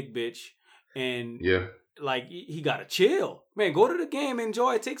Tiger Dick, Bitch," and like he gotta chill, man. Go to the game,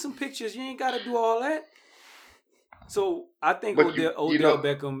 enjoy it, take some pictures. You ain't gotta do all that. So I think Odell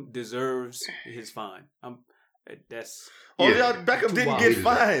Beckham deserves his fine. Odell Beckham didn't get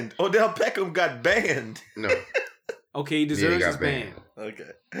fined. Odell Beckham got banned. No. Okay, he deserves his ban.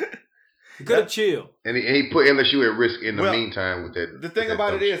 Okay. He could have chilled. And he put LSU at risk in the meantime with that. The thing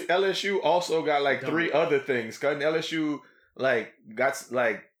about it is LSU also got like 3 other things. LSU got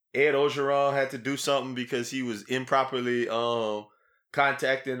Ed Ogeron had to do something because he was improperly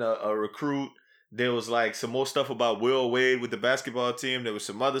contacting a recruit. There was like some more stuff about Will Wade with the basketball team. There was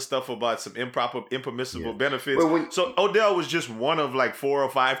some other stuff about some impermissible benefits. So Odell was just one of like 4 or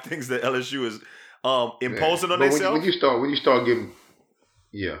 5 things that LSU is imposing on themselves. When you start giving,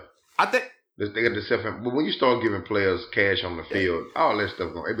 I think they got the stuff. But when you start giving players cash on the field, all that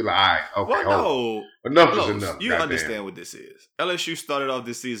stuff going, it'd be like, all right, okay, well, enough is enough. You understand what this is? LSU started off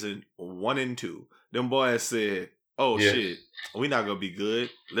this season 1-2. Them boys said, shit, we not gonna be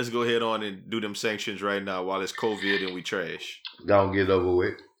good. Let's go ahead on and do them sanctions right now while it's COVID and we trash. Don't get over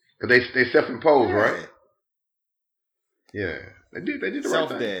with. Cause they self-imposed, right? Yeah, they did the right thing.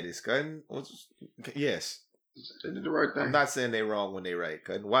 Self-daddies, yes. They did the right thing. I'm not saying they wrong when they right.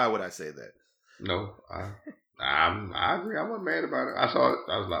 Why would I say that? No, I agree. I wasn't mad about it. I saw it.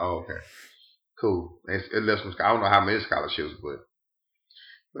 I was like, oh, okay, cool. It left some. I don't know how many scholarships, but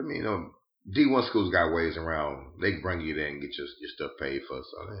I mean, D1 schools got ways around. They can bring you there and get your stuff paid for.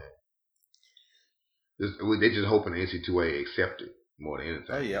 So they just hoping the NC2A accept it more than anything.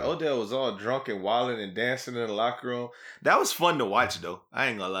 Oh yeah, Odell was all drunk and wilding and dancing in the locker room. That was fun to watch, though. I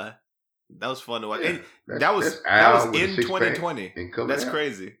ain't gonna lie. That was fun to watch. Yeah, that was in 2020. That's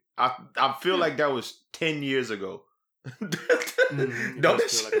crazy. I feel like that was 10 years ago. Don't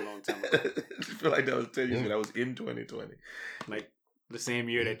feel like a long time ago. I feel like that was 10 years ago. That was in 2020. Like the same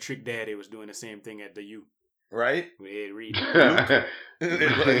year that Trick Daddy was doing the same thing at the U. Right? With Ed Reed.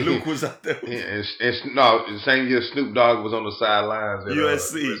 Luke was out there. The same year Snoop Dogg was on the sidelines.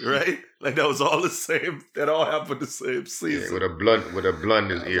 USC, right? Like that was all the same. That all happened the same season. Yeah, with a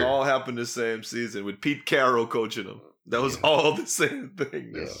blunt in his ear. All happened the same season with Pete Carroll coaching them. That was all the same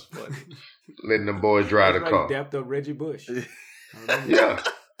thing. That's funny. Letting them boys drive the car. He dapped up Reggie Bush. Yeah.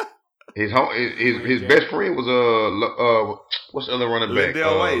 His best friend was what's the other running back?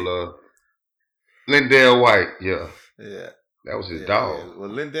 Lindell White. Lindell White, yeah. That was his dog. Yeah. Well,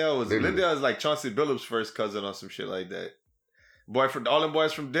 Lindell is like Chauncey Billups' first cousin or some shit like that. All them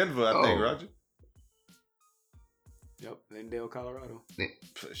boys from Denver, I think, Roger. Yep, Lindale, Colorado.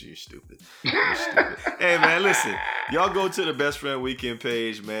 You stupid. Hey man, listen. Y'all go to the Best Friend Weekend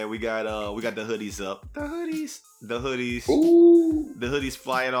page, man. We got the hoodies up. The hoodies. Ooh. The hoodies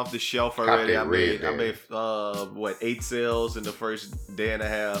flying off the shelf already. I made 8 sales in the first day and a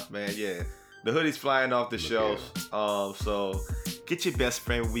half, man. Yeah. The hoodies flying off the shelves. So get your Best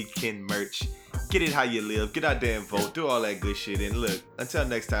Friend Weekend merch. Get it how you live. Get out there and vote. Do all that good shit. And look, until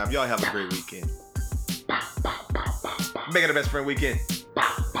next time, y'all have a great weekend. Make it the Best Friend Weekend.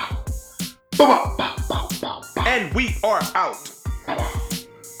 And we are out.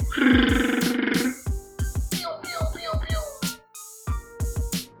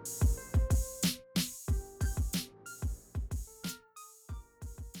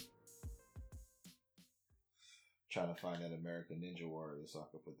 Trying to find that American Ninja Warrior so I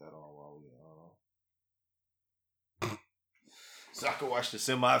can put that on while we so I can watch the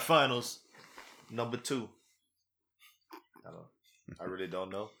semifinals number 2. I really don't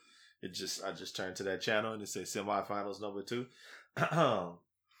know. I just turned to that channel and it says semifinals number 2.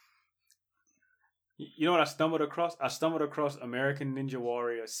 You know what I stumbled across? I stumbled across American Ninja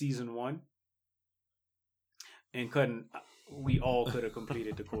Warrior Season 1. And we all could have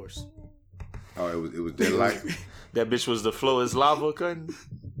completed the course. Oh, it was dead like That bitch was the flow is lava, couldn't?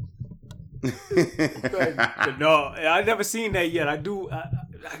 No, I never seen that yet. I do.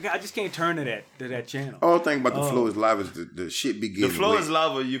 I just can't turn to that channel. All thing about the flow is live is the shit be getting The flow wet. is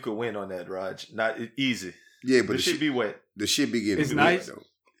lava. You could win on that, Raj. Not easy. Yeah, but the shit be wet. The shit be getting It's wet, nice. though.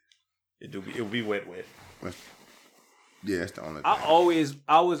 It'll be wet. Yeah, that's the only thing.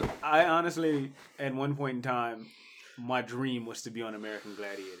 I honestly, at one point in time, my dream was to be on American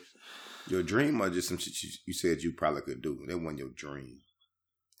Gladiators. Your dream or just some shit you said you probably could do? That wasn't your dream.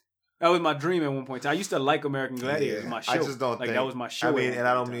 That was my dream at one point in time. I used to like American Gladiators. Yeah, My show. I just don't think that was my show. I mean, at and one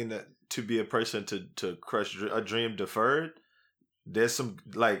I point don't in time. mean that to be a person to crush a dream deferred. There's some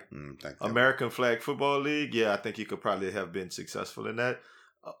like American Flag Football League. Yeah, I think you could probably have been successful in that.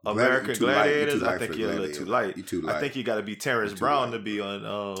 American Gladiators, I think you're a little too light. You're too light. I think you got to be Terrence Brown to be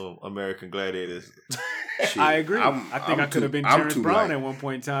on American Gladiators. I agree. I think I could have been Terrence Brown light. at one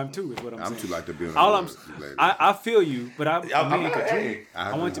point in time too. Is what I'm saying. I'm too light to be on American Gladiators. I feel you, but I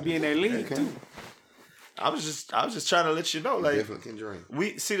want to be in that league too. I was just trying to let you know, like, definitely can dream.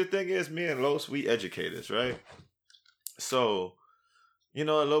 We see the thing is, me and Los, we educators, right? So, you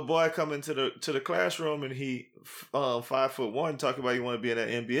know, a little boy come into the classroom and he 5'1", talking about he want to be in that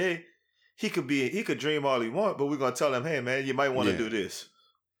NBA. He could dream all he want, but we're gonna tell him, hey man, you might want to do this.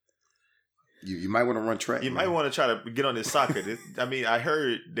 You might want to run track. You might want to try to get on this soccer. I mean, I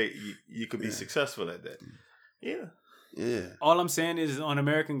heard that you could be successful at that. Yeah. Yeah. All I'm saying is on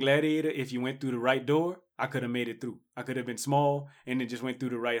American Gladiator, if you went through the right door, I could have made it through. I could have been small and then just went through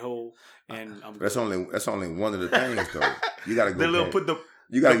the right hole. And that's only one of the things though. You gotta go.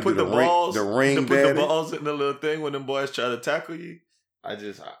 You gotta put the balls, the ring, put the balls in the little thing when them boys try to tackle you.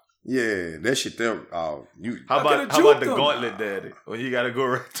 Yeah, that shit there. How about the gauntlet, daddy? When you gotta go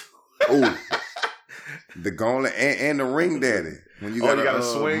right. Oh, the gauntlet and the ring, daddy. When you gotta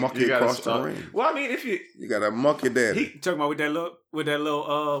swing, monkey across the ring. Well, I mean, if you got a monkey, daddy. Talking about with the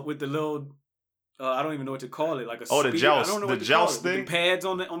little. I don't even know what to call it. Like a the joust, I don't know the what to joust call it. thing. The pads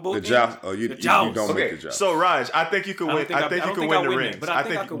on both. The joust. Oh, you don't make the joust. So Raj, I think you could win. I think you could win the rings. But I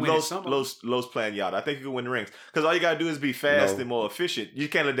think Los playing y'all. I think you could win the rings because all you gotta do is be fast and more efficient. You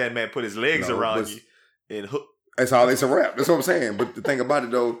can't let that man put his legs around you and hook. It's a wrap. That's what I'm saying. But the thing about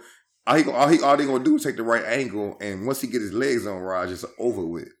it though, all they gonna do is take the right angle, and once he get his legs on Raj, it's over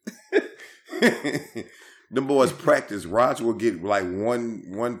with. Them boys practice. Raj will get like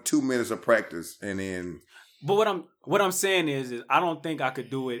 2 minutes of practice, and then. But what I'm saying is I don't think I could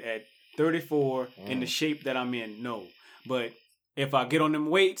do it at 34 in the shape that I'm in. No, but if I get on them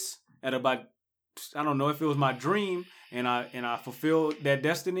weights at about, I don't know if it was my dream, and I fulfill that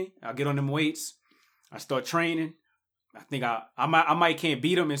destiny. I get on them weights. I start training. I think I might can't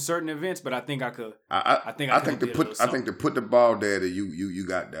beat them in certain events, but I think I could. I think to put the ball there that you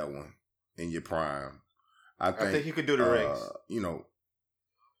got that one in your prime. I think you could do the rings. You know,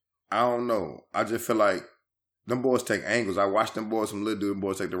 I don't know. I just feel like them boys take angles. I watch them boys, some little dude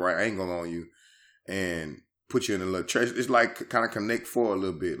boys take the right angle on you and put you in a little trash. It's like kind of connect for a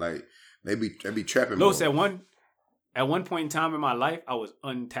little bit. Like they be trapping. Los, at one point in time in my life, I was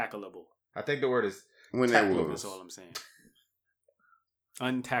untackleable. I think the word is tackleable. That's all I'm saying.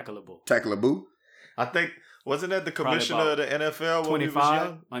 Untackleable. Tackleable. I think. Wasn't that the commissioner of the NFL when we was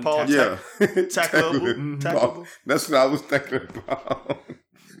young? Paul Tackleable. Tackleable. That's what I was thinking about.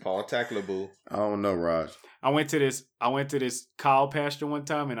 Paul Tackleable. I don't know, Raj. I went to this cow pasture one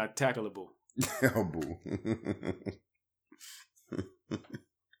time and I tackleable. Oh, boo.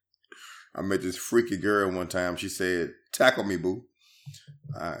 I met this freaky girl one time. She said, "Tackle me, boo."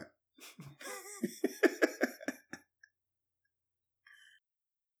 All right.